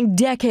spanning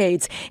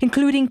decades,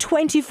 including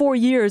 24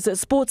 years at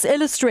Sports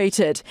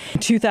Illustrated. In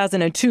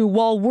 2002,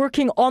 while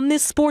working on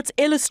this Sports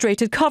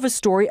Illustrated cover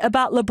story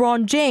about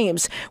LeBron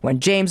James,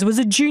 when James was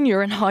a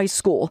junior in high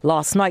school.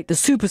 Last night, the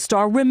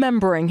superstar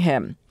remembering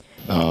him.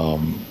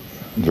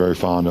 Very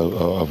fond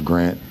of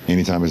Grant.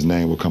 Anytime his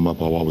name will come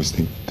up, I'll always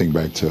think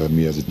back to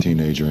me as a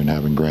teenager and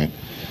having Grant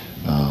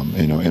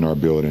in our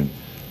building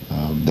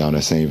down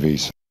at St.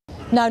 V's.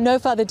 Now, no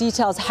further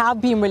details have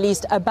been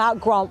released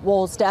about Grant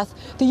Wahl's death.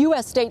 The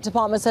U.S. State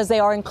Department says they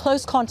are in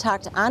close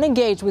contact and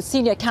engaged with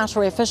senior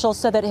Qatari officials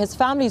so that his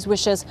family's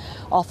wishes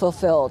are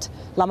fulfilled.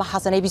 Lama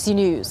Hassan, ABC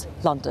News,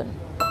 London.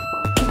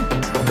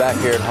 Back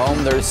here at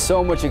home, there's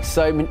so much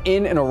excitement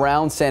in and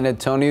around San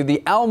Antonio.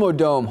 The Alamo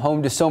Dome,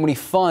 home to so many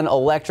fun,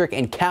 electric,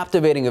 and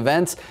captivating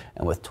events.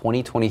 And with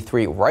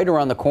 2023 right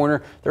around the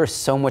corner, there is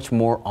so much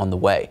more on the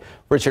way.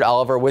 Richard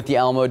Oliver with the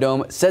Alamo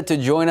Dome set to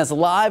join us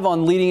live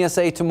on Leading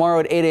SA tomorrow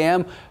at 8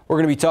 a.m. We're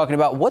going to be talking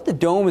about what the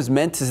Dome has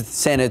meant to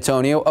San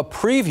Antonio, a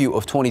preview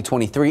of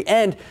 2023,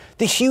 and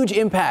the huge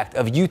impact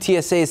of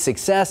UTSA's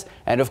success,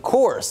 and of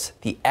course,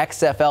 the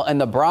XFL and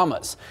the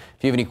Brahmas.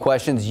 If you have any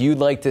questions you'd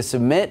like to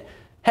submit,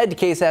 head to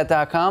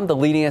KSAT.com, the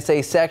Leading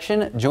SA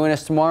section. Join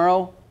us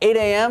tomorrow, 8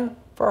 a.m.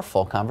 for our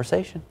full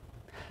conversation.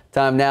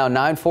 Time now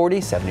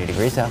 9:40, 70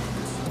 degrees out.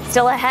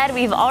 Still ahead,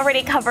 we've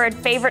already covered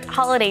favorite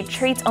holiday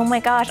treats. Oh my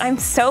gosh, I'm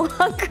so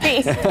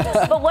hungry.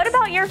 But what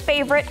about your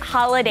favorite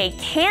holiday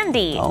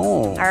candy?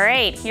 Oh. All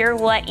right, hear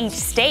what each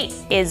state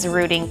is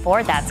rooting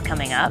for. That's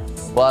coming up.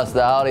 Plus,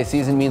 the holiday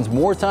season means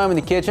more time in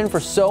the kitchen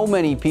for so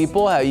many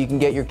people. How you can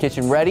get your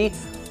kitchen ready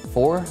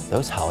for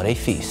those holiday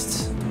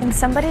feasts. Can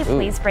somebody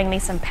please bring me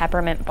some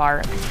peppermint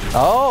bark?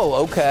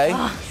 Oh, okay.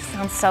 Oh,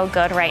 sounds so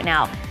good right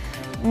now.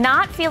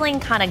 Not feeling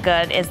kind of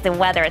good is the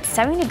weather. It's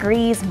 70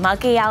 degrees,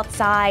 muggy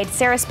outside.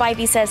 Sarah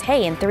Spivey says,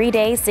 hey, in 3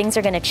 days, things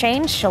are going to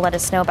change. She'll let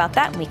us know about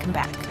that when we come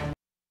back.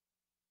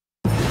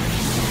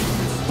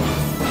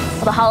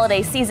 Well, the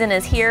holiday season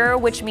is here,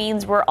 which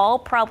means we're all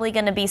probably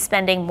going to be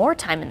spending more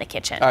time in the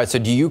kitchen. All right, so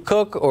do you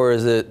cook or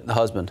is it the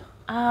husband?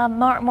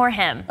 More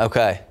him.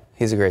 Okay.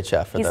 He's a great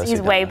chef for those who He's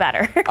don't way know.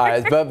 better. All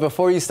right, but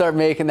before you start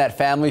making that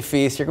family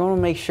feast, you're going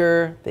to make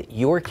sure that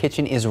your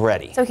kitchen is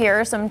ready. So here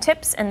are some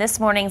tips in this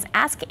morning's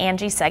Ask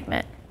Angie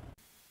segment.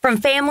 From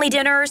family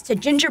dinners to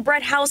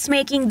gingerbread house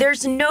making,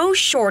 there's no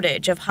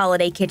shortage of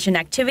holiday kitchen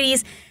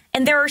activities,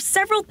 and there are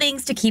several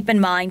things to keep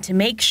in mind to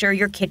make sure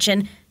your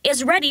kitchen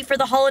is ready for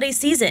the holiday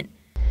season.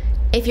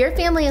 If your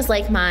family is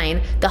like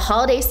mine, the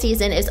holiday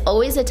season is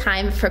always a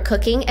time for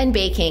cooking and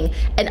baking,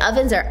 and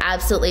ovens are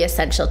absolutely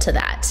essential to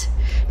that.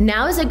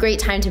 Now is a great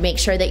time to make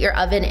sure that your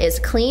oven is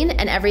clean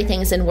and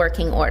everything's in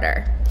working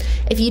order.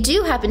 If you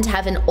do happen to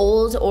have an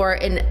old or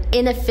an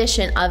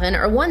inefficient oven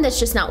or one that's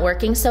just not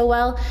working so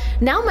well,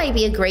 now might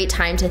be a great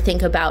time to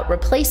think about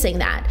replacing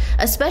that,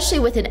 especially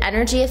with an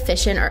energy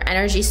efficient or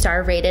Energy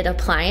Star rated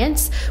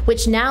appliance,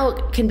 which now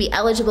can be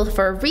eligible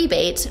for a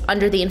rebate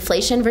under the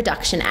Inflation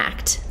Reduction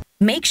Act.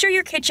 Make sure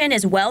your kitchen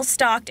is well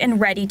stocked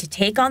and ready to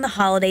take on the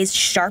holidays.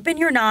 Sharpen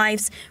your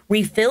knives,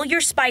 refill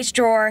your spice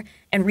drawer,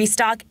 and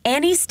restock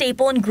any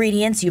staple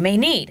ingredients you may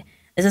need.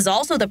 This is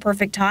also the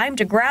perfect time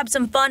to grab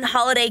some fun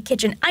holiday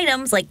kitchen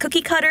items like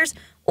cookie cutters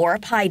or a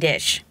pie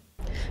dish.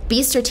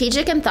 Be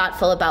strategic and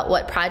thoughtful about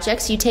what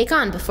projects you take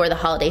on before the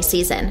holiday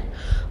season.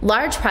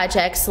 Large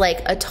projects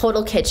like a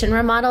total kitchen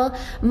remodel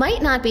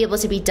might not be able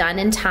to be done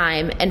in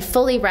time and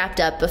fully wrapped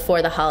up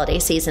before the holiday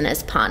season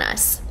is upon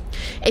us.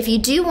 If you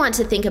do want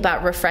to think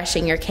about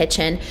refreshing your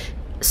kitchen,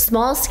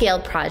 small-scale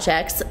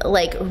projects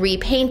like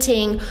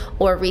repainting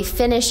or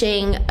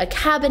refinishing a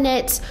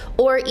cabinet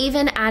or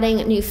even adding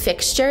new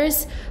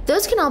fixtures,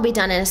 those can all be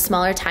done in a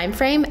smaller time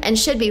frame and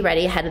should be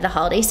ready ahead of the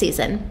holiday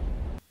season.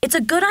 It's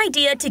a good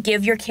idea to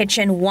give your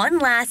kitchen one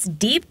last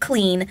deep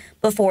clean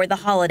before the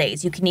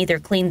holidays. You can either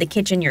clean the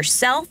kitchen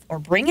yourself or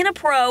bring in a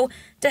pro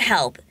to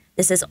help.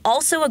 This is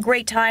also a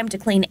great time to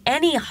clean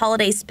any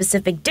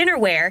holiday-specific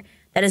dinnerware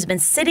that has been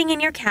sitting in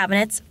your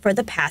cabinets for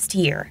the past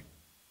year.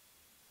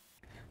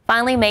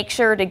 Finally, make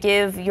sure to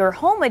give your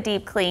home a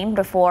deep clean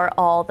before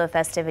all the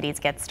festivities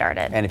get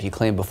started. And if you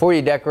clean before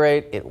you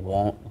decorate, it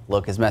won't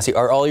look as messy.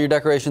 Are all your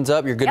decorations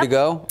up? You're good to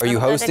go? Are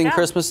you hosting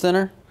Christmas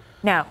dinner?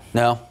 No.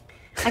 No?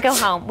 I go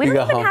home. We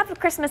don't even have a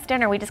Christmas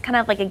dinner. We just kind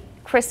of have like a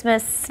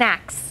Christmas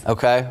snacks.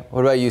 Okay.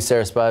 What about you,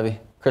 Sarah Spivey?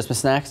 Christmas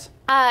snacks?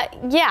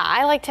 Yeah,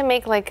 I like to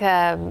make like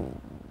a...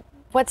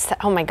 What's that?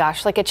 Oh my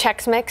gosh, like a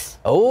Chex Mix.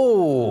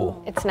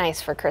 Oh. It's nice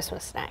for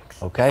Christmas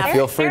snacks. Okay,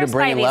 feel free to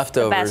bring in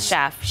leftovers. The best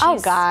chef. Oh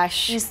gosh.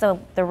 She's the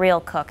real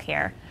cook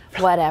here.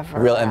 Whatever.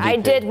 Real MVP. I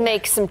did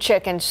make some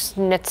chicken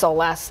schnitzel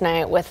last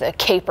night with a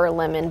caper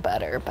lemon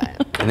butter,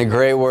 but. In the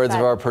great words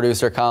of our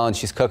producer, Colin,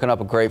 she's cooking up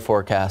a great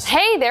forecast.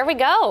 Hey, there we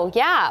go.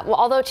 Yeah. Well,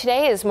 although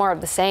today is more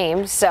of the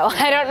same, so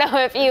I don't know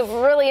if you've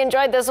really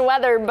enjoyed this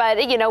weather,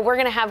 but you know, we're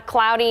going to have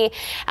cloudy,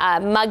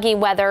 muggy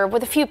weather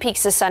with a few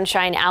peaks of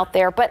sunshine out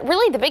there. But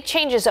really, the big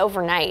change is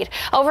overnight.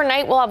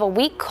 Overnight, we'll have a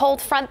weak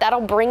cold front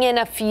that'll bring in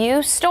a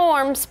few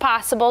storms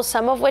possible,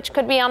 some of which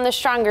could be on the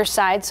stronger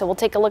side. So we'll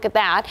take a look at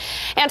that.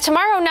 And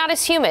tomorrow, not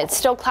as humid,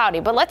 still cloudy,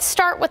 but let's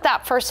start with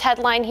that first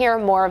headline here,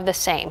 more of the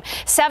same.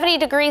 70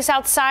 degrees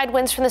outside,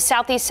 winds from the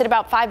southeast at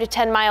about 5 to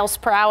 10 miles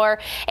per hour,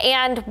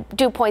 and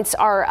dew points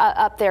are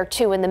up there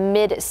too in the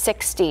mid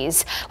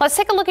 60s. Let's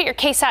take a look at your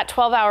KSAT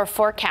 12-hour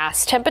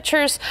forecast.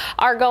 Temperatures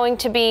are going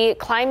to be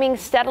climbing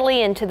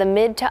steadily into the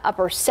mid to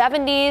upper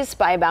 70s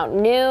by about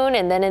noon,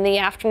 and then in the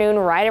afternoon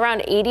right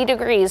around 80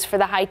 degrees for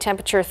the high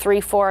temperature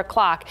 3-4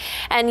 o'clock.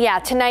 And yeah,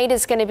 tonight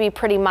is going to be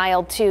pretty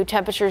mild too,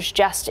 temperatures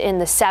just in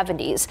the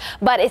 70s,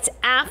 but it's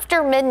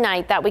after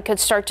midnight that we could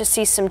start to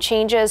see some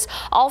changes,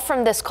 all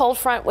from this cold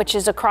front, which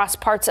is across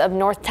parts of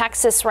North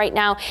Texas right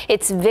now.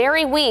 It's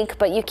very weak,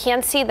 but you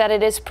can see that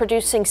it is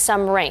producing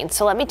some rain.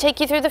 So let me take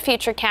you through the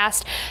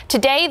futurecast.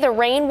 Today, the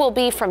rain will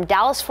be from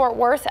Dallas-Fort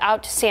Worth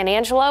out to San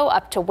Angelo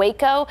up to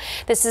Waco.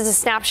 This is a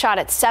snapshot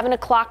at 7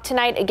 o'clock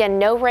tonight. Again,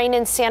 no rain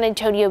in San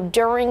Antonio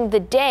during the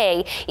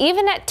day.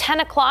 Even at 10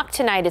 o'clock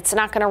tonight, it's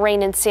not going to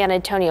rain in San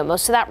Antonio.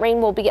 Most of that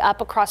rain will be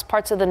up across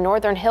parts of the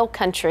northern hill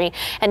country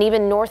and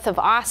even north of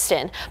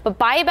Austin. But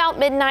by about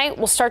midnight,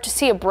 we'll start to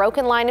see a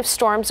broken line of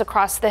storms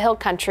across the hill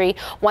country.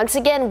 Once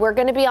again, we're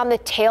going to be on the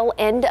tail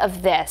end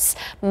of this.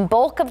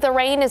 Bulk of the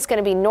rain is going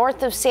to be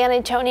north of San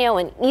Antonio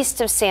and east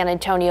of San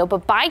Antonio.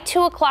 But by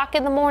 2 o'clock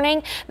in the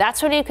morning,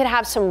 that's when you could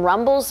have some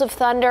rumbles of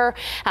thunder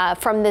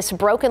from this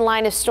broken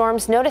line of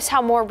storms. Notice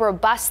how more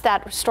robust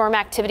that storm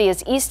activity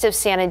is east of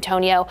San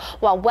Antonio,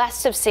 while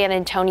west of San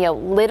Antonio,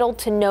 little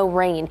to no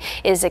rain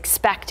is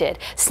expected.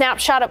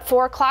 Snapshot at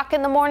 4 o'clock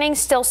in the morning,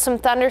 still some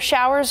thunder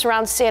showers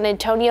around San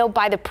Antonio.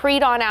 By the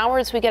pre-dawn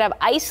hours, we could have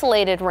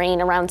isolated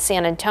rain around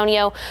San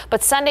Antonio,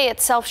 but Sunday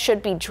itself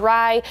should be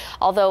dry,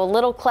 although a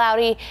little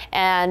cloudy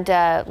and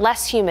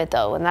less humid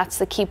though, and that's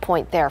the key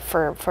point there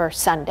for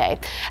Sunday.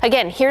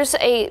 Again, here's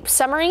a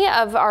summary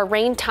of our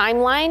rain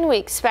timeline. We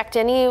expect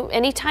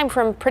any time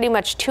from pretty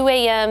much 2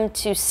 a.m.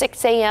 to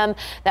 6 a.m.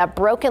 that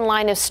broken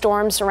line of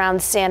storms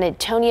around San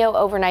Antonio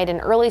overnight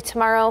and early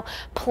tomorrow.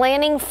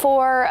 Planning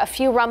for a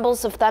few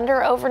rumbles of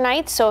thunder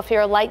overnight, so if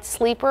you're a light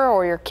sleeper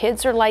or your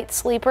kids are light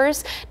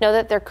sleepers, know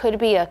that there could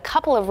be a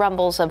couple of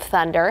rumbles of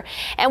thunder.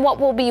 And what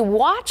we'll be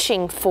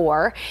watching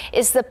for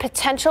is the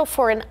potential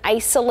for an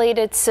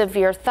isolated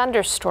severe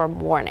thunderstorm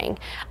warning.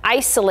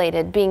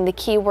 Isolated being the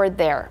key word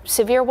there.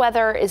 Severe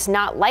weather is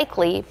not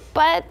likely,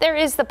 but there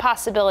is the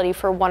possibility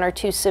for 1 or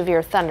 2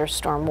 severe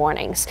thunderstorm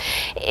warnings.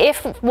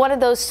 If one of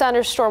those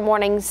thunderstorm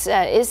warnings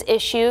is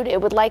issued,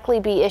 it would likely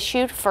be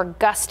issued for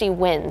gusty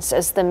winds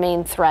as the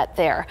main threat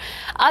there.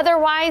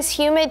 Otherwise,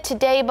 humid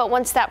today, but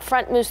once that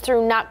front moves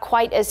through, not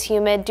quite as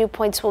humid. Dew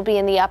points will be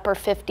in the upper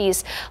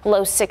 50s,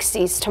 low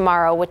 60s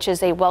tomorrow, which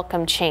is a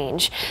welcome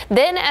change.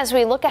 Then as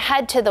we look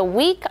ahead to the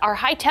week, our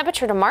high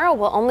temperature tomorrow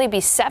will only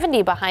be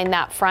 70 behind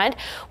that front.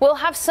 We'll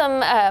have some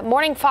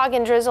morning fog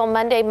and drizzle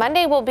Monday.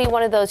 Monday will be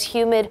one of those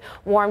humid,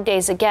 warm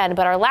days again,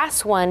 but our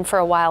last one for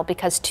a while,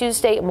 because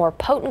Tuesday a more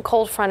potent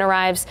cold front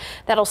arrives.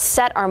 That'll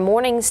set our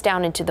mornings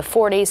down into the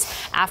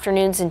 40s,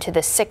 afternoons into the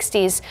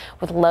 60s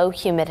with low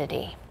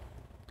humidity.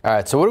 All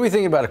right, so what are we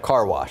thinking about a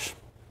car wash?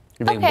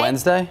 You think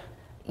Wednesday?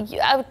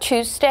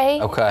 Tuesday.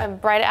 Okay.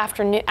 Right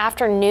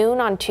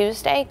afternoon on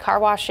Tuesday, car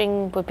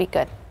washing would be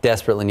good.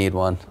 Desperately need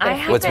one.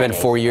 What's been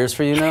 4 years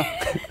for you now?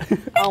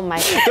 Oh my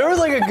God. There was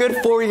like a good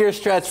 4 year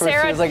stretch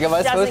where she was like, am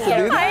I supposed to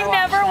do that? I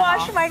never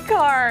wash my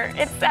car.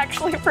 It's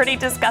actually pretty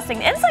disgusting.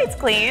 The inside's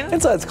clean.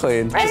 Inside's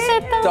clean.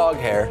 Right? Dog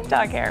hair.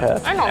 Dog hair. Yeah.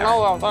 I don't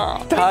know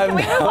about that. Time Can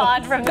we move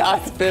on from now.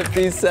 It's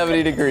 50,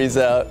 70 degrees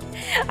out.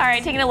 All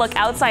right, taking a look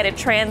outside at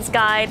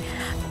TransGuide.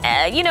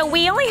 You know,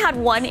 we only had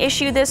one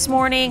issue this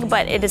morning,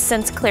 but it has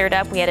since cleared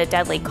up. We had a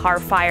deadly car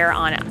fire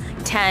on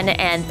 10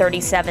 and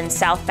 37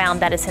 southbound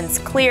that has since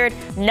cleared.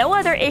 No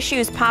other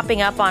issues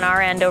popping up on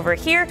our end over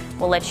here.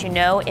 We'll let you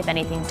know if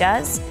anything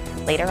does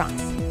later on.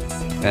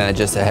 And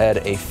just ahead,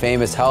 a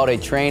famous holiday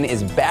train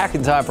is back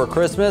in time for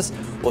Christmas.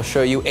 We'll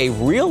show you a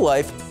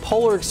real-life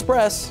Polar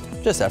Express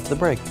just after the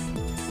break.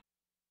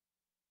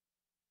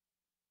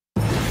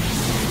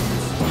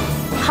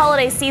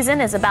 Holiday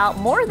season is about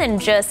more than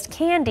just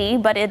candy,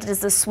 but it is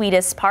the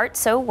sweetest part.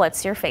 So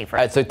what's your favorite?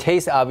 All right, so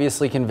taste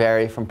obviously can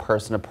vary from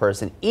person to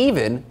person,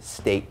 even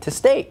state to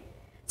state.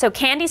 So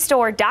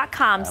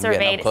CandyStore.com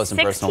surveyed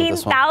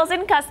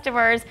 16,000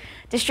 customers,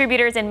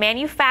 distributors, and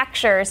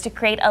manufacturers to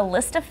create a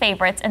list of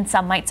favorites, and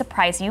some might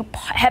surprise you.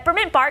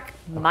 Peppermint bark,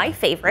 my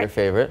favorite. Your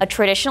favorite. A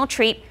traditional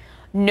treat,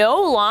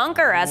 no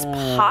longer as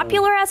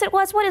popular as it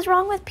was. What is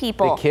wrong with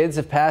people? The kids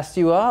have passed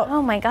you up.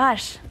 Oh my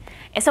gosh.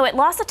 So it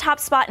lost the top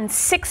spot in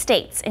 6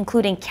 states,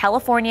 including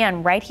California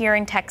and right here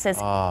in Texas.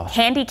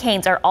 Candy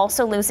canes are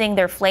also losing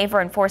their flavor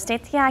in 4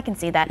 states. Yeah, I can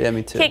see that. Yeah,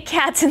 me too. Kit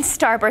Kats and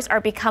Starburst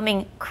are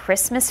becoming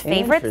Christmas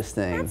favorites.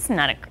 Interesting. That's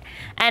not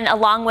and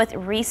along with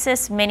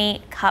Reese's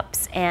Mini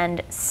Cups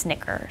and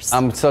Snickers.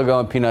 I'm still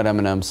going peanut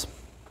M&Ms.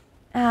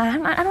 I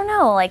don't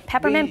know, like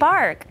peppermint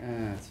bark.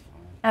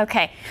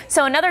 Okay,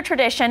 so another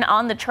tradition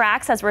on the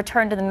tracks has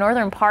returned to the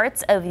northern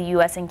parts of the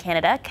U.S. and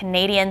Canada.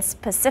 Canadian's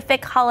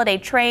Pacific Holiday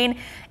Train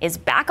is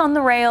back on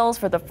the rails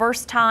for the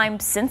first time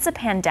since the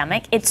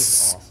pandemic.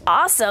 It's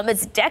awesome.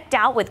 It's decked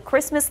out with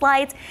Christmas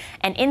lights,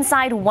 and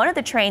inside one of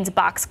the train's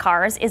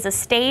boxcars is a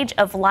stage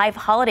of live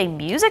holiday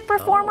music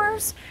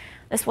performers.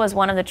 This was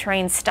one of the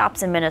train's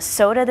stops in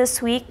Minnesota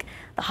this week.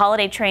 The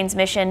Holiday Train's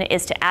mission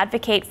is to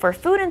advocate for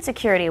food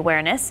insecurity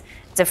awareness.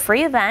 It's a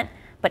free event,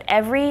 but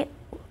every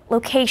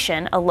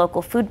location, a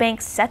local food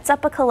bank sets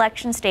up a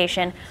collection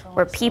station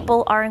where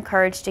people are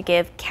encouraged to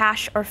give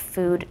cash or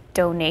food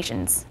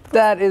donations.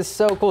 That is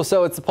so cool.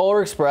 So it's the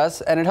Polar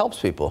Express, and it helps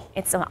people.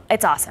 It's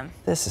awesome.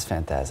 This is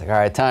fantastic. All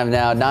right, time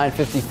now,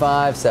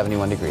 9:55,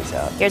 71 degrees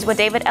out. Here's what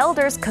David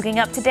Elder's cooking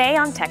up today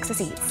on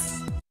Texas Eats.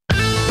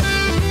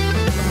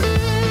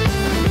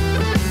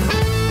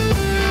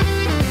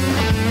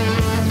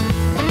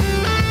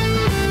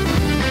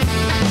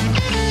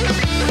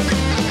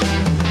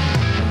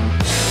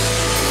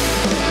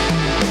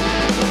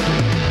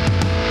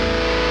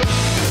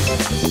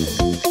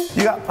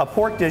 You got a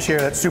pork dish here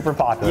that's super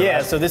popular. Yeah,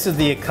 right? so this is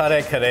the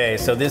kare.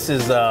 So this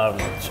is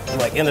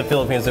like in the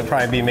Philippines, it'll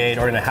probably be made,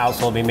 or in a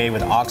household, be made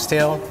with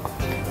oxtail.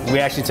 we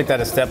actually took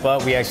that a step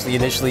up. We actually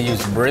initially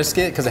used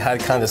brisket because it had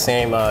kind of the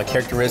same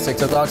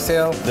characteristics of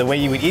oxtail. The way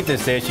you would eat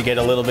this dish, you get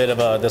a little bit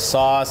of the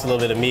sauce, a little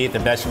bit of meat, the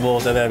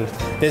vegetables, and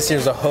then this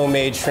here's a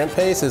homemade shrimp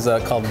paste. It's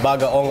called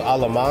bagaong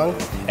alamang,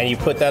 and you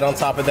put that on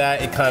top of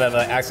that. It kind of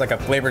acts like a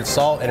flavored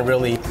salt and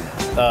really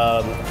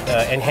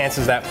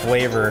enhances that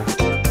flavor.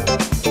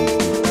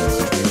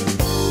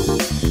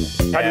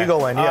 How do you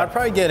go in? Yeah. I'd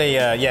probably get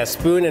a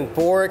spoon and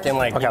fork, and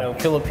like, you know,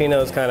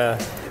 Filipinos kind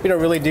of, we don't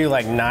really do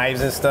like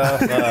knives and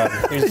stuff.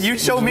 You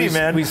show me,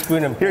 man. We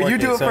spoon and fork. Here, you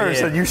do it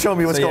first, and you show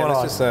me what's going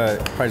on. Let's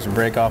just probably just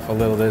break off a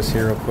little of this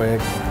here real quick.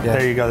 Yeah.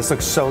 There you go. This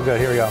looks so good.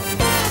 Here we go.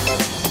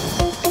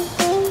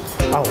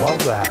 I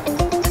love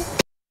that.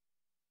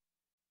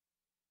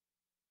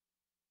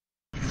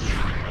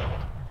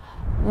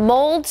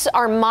 Molds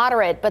are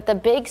moderate, but the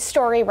big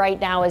story right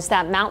now is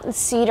that mountain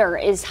cedar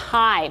is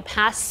high,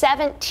 past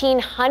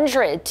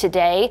 1,700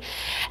 today.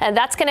 And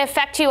that's going to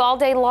affect you all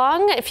day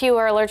long if you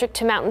are allergic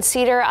to mountain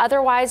cedar.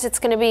 Otherwise, it's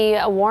going to be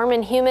warm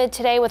and humid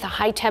today with a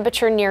high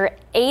temperature near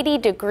 80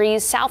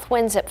 degrees, south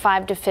winds at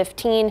 5 to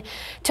 15.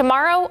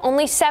 Tomorrow,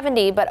 only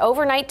 70, but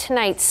overnight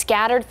tonight,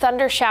 scattered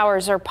thunder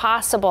showers are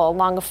possible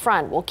along the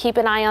front. We'll keep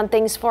an eye on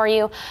things for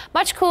you.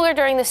 Much cooler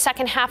during the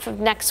second half of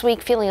next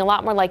week, feeling a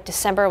lot more like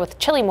December with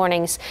chilly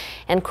mornings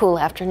and cool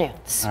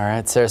afternoons. All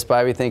right, Sarah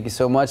Spivey, thank you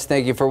so much.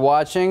 Thank you for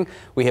watching.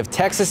 We have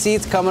Texas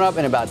Eats coming up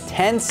in about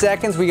 10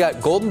 seconds. We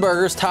got Golden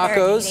Burgers,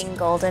 tacos. We're eating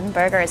Golden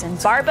Burgers and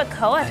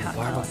barbacoa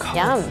tacos. Barbacoa.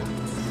 Yum.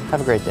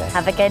 Have a great day.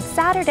 Have a good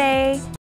Saturday.